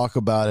to talk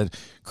about it.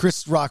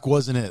 Chris Rock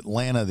was in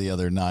Atlanta the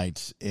other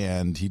night,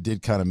 and he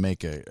did kind of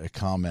make a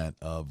comment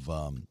of...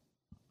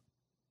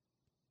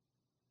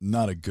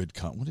 not a good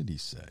what did he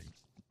say?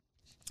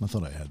 I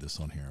thought I had this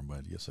on here, but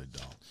I guess I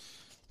don't.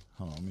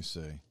 Hold on, let me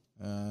see.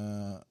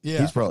 Yeah.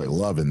 He's probably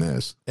loving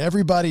this.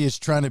 Everybody is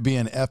trying to be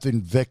an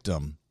effing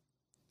victim.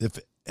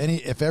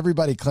 If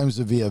everybody claims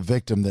to be a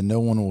victim, then no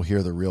one will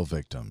hear the real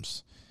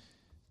victims.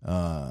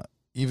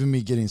 Even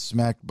me getting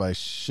smacked by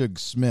Suge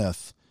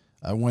Smith,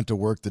 I went to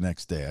work the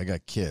next day. I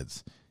got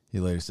kids.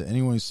 He later said,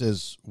 anyone who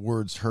says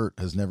words hurt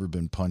has never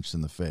been punched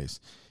in the face.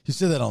 He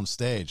said that on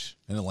stage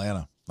in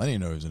Atlanta. I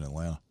didn't know he was in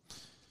Atlanta.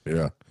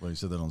 Yeah. Well, he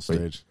said that on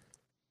stage.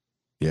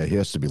 Yeah, he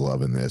has to be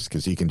loving this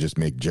because he can just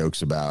make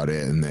jokes about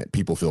it and that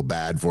people feel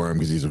bad for him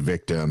because he's a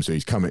victim. So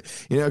he's coming,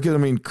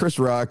 because Chris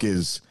Rock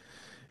he's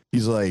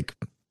like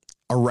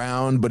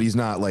around, but he's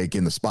not like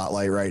in the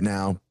spotlight right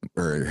now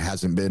or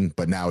hasn't been,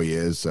 but now he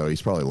is. So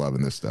he's probably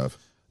loving this stuff.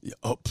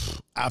 Yeah,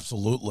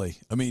 absolutely.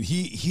 I mean,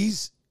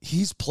 he's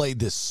played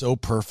this so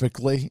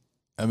perfectly.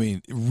 I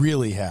mean, it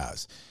really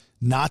has.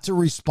 Not to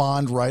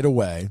respond right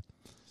away.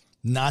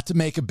 Not to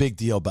make a big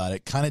deal about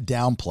it, kind of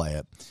downplay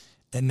it.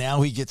 And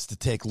now he gets to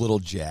take little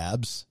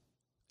jabs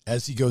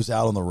as he goes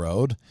out on the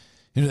road.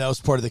 That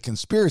was part of the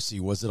conspiracy.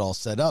 Was it all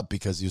set up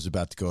because he was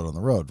about to go out on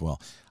the road?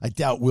 Well, I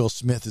doubt Will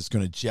Smith is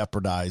going to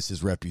jeopardize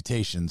his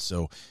reputation,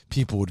 so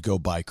people would go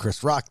buy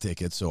Chris Rock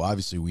tickets. So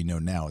obviously we know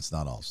now it's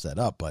not all set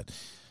up.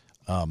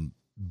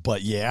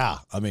 But yeah,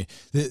 I mean,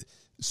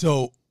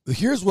 so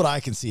here's what I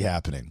can see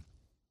happening.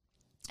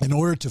 In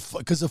order to,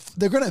 because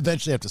they're going to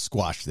eventually have to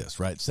squash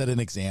this, right? Set an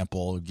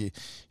example,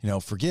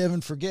 forgive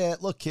and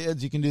forget. Look,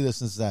 kids, you can do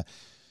this and that.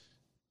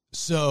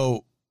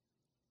 So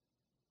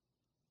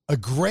a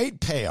great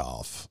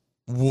payoff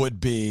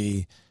would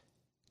be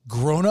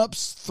Grown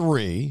Ups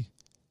 3.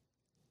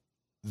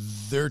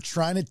 They're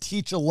trying to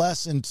teach a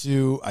lesson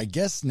to, I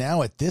guess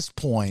now at this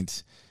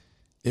point,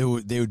 they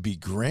would be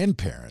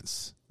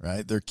grandparents,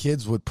 right? Their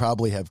kids would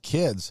probably have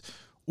kids,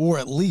 or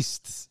at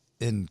least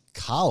in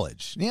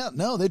college. Yeah,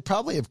 no, they'd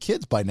probably have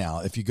kids by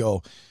now if you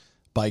go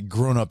by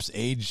grown-ups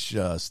age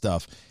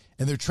stuff.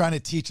 And they're trying to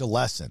teach a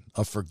lesson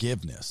of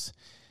forgiveness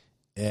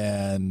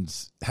and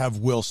have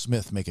Will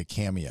Smith make a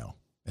cameo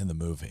in the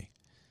movie.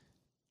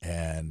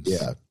 And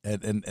yeah,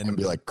 and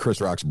be like Chris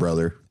Rock's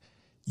brother.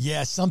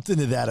 Yeah, something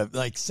to that.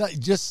 Like,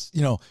 just,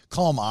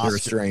 call him Oscar. They're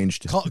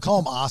estranged. Call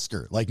him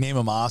Oscar. Like, name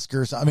him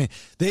Oscar. So, I mean,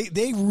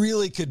 they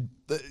really could,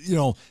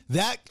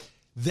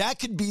 that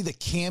could be the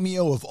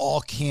cameo of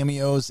all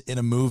cameos in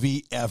a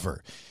movie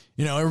ever.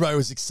 Everybody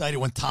was excited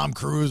when Tom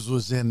Cruise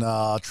was in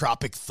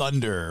Tropic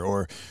Thunder,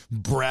 or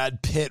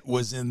Brad Pitt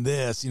was in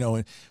this,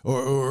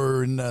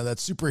 or in that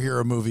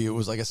superhero movie. It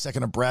was like a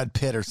second of Brad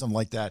Pitt or something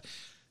like that.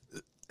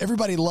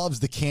 Everybody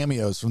loves the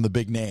cameos from the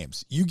big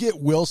names. You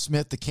get Will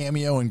Smith, the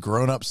cameo in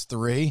Grown Ups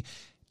 3,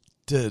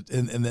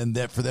 and then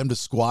that for them to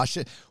squash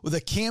it with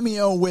a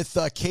cameo with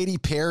Katy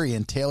Perry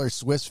and Taylor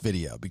Swift's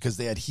video because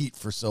they had heat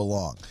for so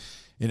long,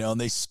 and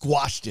they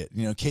squashed it.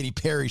 Katy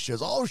Perry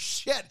shows, oh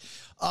shit,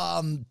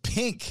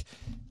 Pink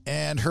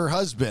and her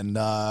husband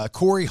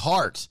Corey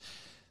Hart,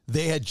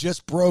 they had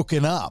just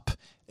broken up.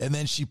 And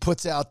then she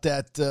puts out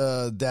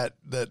that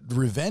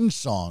revenge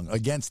song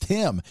against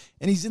him,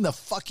 and he's in the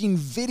fucking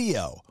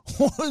video.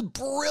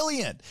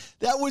 Brilliant.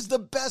 That was the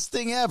best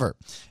thing ever.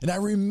 And I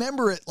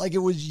remember it like it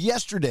was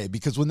yesterday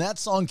because when that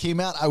song came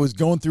out, I was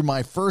going through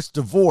my first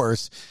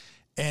divorce,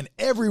 and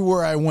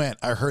everywhere I went,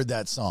 I heard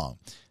that song.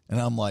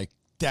 And I'm like,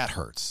 that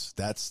hurts.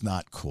 That's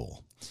not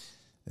cool.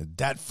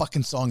 That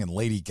fucking song and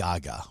Lady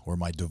Gaga was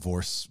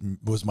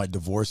my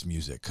divorce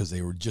music because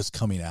they were just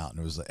coming out, and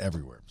it was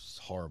everywhere. It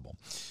was horrible.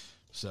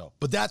 So,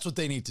 but that's what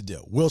they need to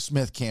do. Will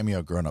Smith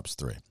cameo Grown Ups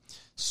 3.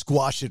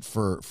 Squash it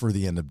for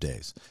the end of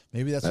days.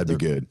 Maybe that's That'd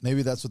be good.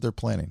 Maybe that's what they're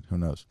planning. Who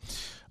knows?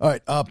 All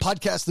right.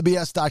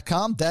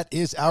 Podcastthebs.com. That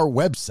is our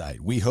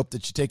website. We hope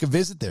that you take a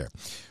visit there.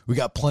 We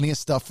got plenty of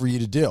stuff for you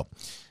to do.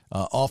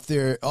 Off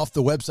the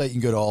website, you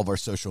can go to all of our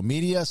social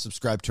media,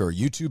 subscribe to our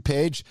YouTube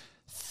page.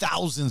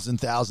 Thousands and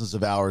thousands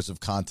of hours of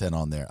content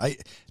on there. I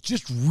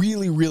just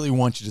really, really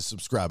want you to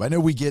subscribe. I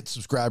know we get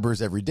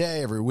subscribers every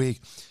day, every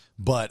week.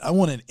 But I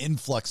want an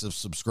influx of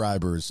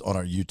subscribers on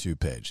our YouTube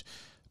page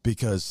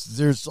because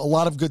there's a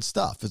lot of good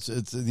stuff.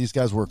 It's these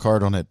guys work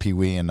hard on it. Pee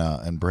Wee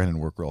and Brandon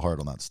work real hard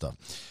on that stuff.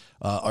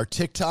 Our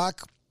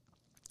TikTok,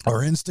 our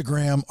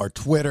Instagram, our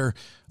Twitter,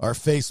 our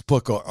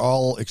Facebook are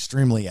all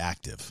extremely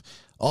active.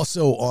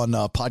 Also on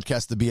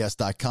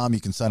podcastthebs.com,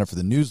 you can sign up for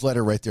the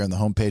newsletter right there on the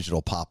homepage.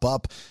 It'll pop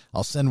up.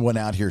 I'll send one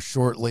out here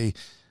shortly.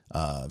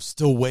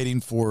 Still waiting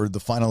for the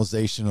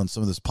finalization on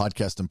some of this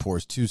Podcast and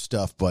Pours 2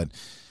 stuff, but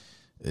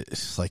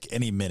it's like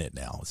any minute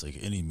now. It's like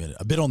any minute.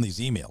 I've been on these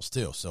emails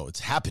too, so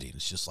it's happening.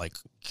 It's just like,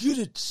 get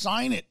it,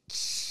 sign it.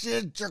 So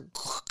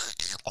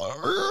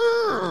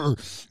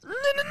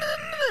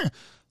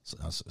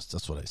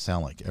that's what I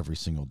sound like every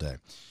single day.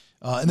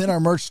 And then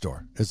our merch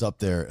store is up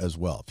there as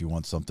well. If you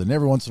want something,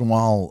 every once in a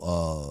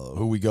while,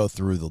 who we go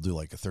through, they'll do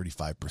like a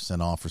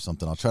 35% off or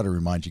something. I'll try to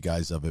remind you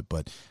guys of it,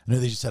 but I know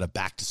they just had a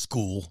back to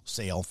school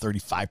sale,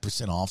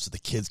 35% off, so the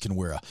kids can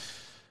wear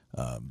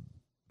a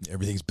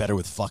everything's better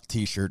with fuck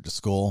t-shirt to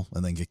school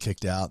and then get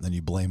kicked out and then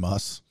you blame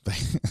us.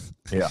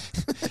 Yeah.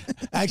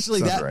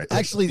 Actually, right.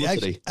 actually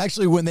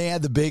when they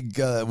had the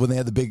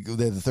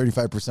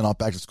 35% off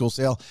back to school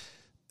sale,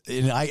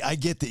 and I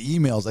get the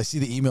emails, I see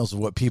the emails of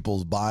what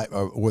people buy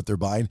or what they're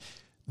buying.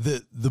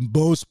 The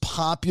most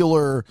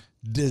popular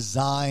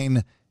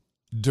design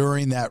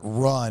during that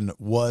run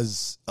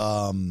was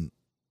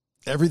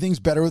everything's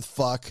better with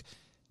fuck,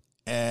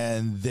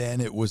 and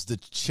then it was the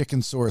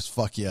Chicken Source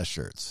Fuck Yeah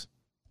shirts.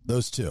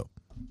 Those two.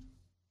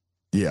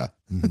 Yeah.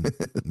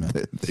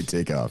 They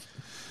take off.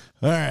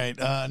 All right.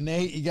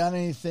 Nate, you got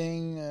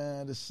anything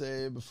to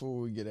say before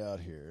we get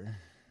out here?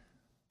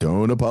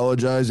 Don't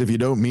apologize if you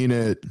don't mean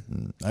it.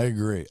 I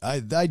agree. I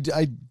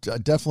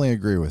definitely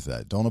agree with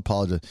that. Don't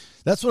apologize.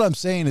 That's what I'm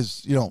saying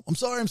is, I'm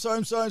sorry. Wait,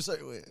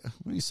 what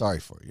are you sorry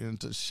for?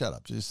 Just shut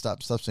up. Just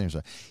stop saying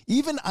sorry.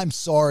 Even I'm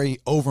sorry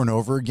over and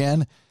over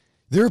again.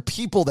 There are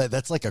people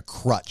that's like a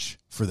crutch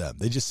for them.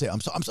 They just say, I'm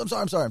sorry.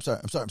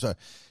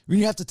 When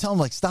you have to tell them,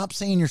 like, stop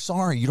saying you're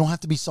sorry. You don't have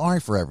to be sorry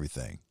for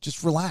everything.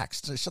 Just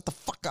relax. Shut the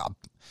fuck up.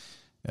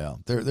 Yeah,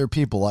 there are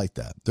people like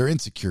that. They're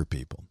insecure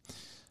people.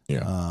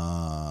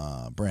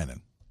 Yeah.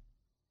 Brandon.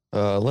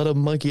 Let a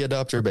monkey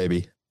adopt your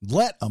baby.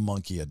 Let a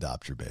monkey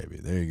adopt your baby.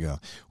 There you go.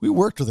 We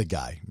worked with a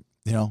guy,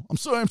 I'm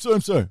sorry.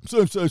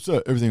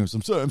 Everything was,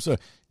 I'm sorry.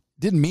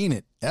 Didn't mean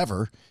it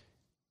ever.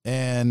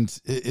 And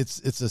it's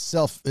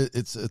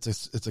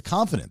a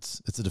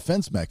confidence. It's a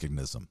defense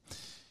mechanism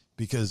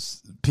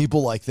because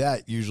people like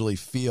that usually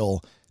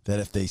feel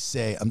that if they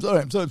say, I'm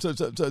sorry,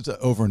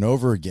 over and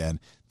over again,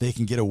 they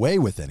can get away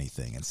with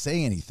anything and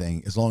say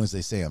anything as long as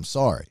they say, I'm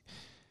sorry.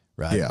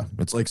 Right. Yeah.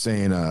 It's like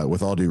saying,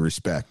 with all due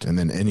respect. And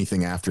then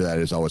anything after that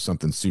is always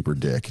something super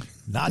dick.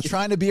 Not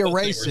trying to be a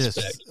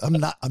racist. I'm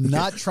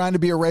not trying to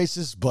be a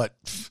racist, but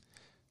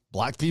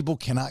black people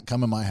cannot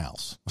come in my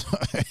house.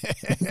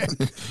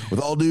 With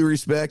all due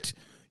respect,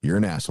 you're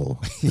an asshole.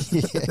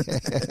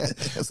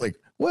 It's like,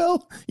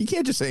 well, you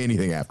can't just say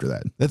anything after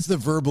that. That's the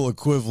verbal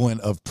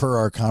equivalent of per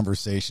our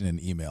conversation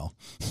in email.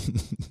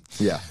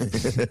 Yeah,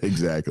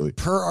 exactly.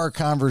 Per our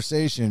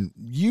conversation,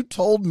 you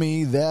told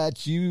me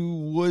that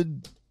you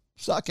would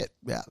suck it.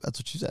 Yeah, that's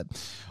what you said.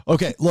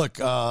 Okay, look,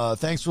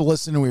 thanks for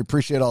listening. We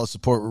appreciate all the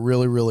support. We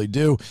really, really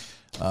do.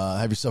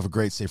 Have yourself a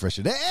great, safe, rest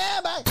of your day.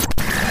 Bye.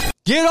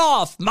 Get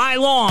off my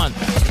lawn!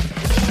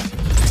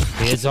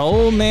 It's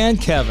old man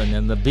Kevin,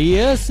 and the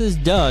BS is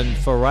done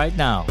for right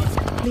now.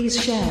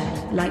 Please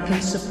share, like,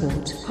 and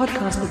support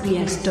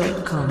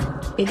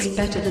podcastthebs.com. It's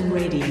better than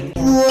radio.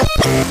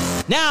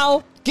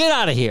 Now, get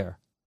out of here.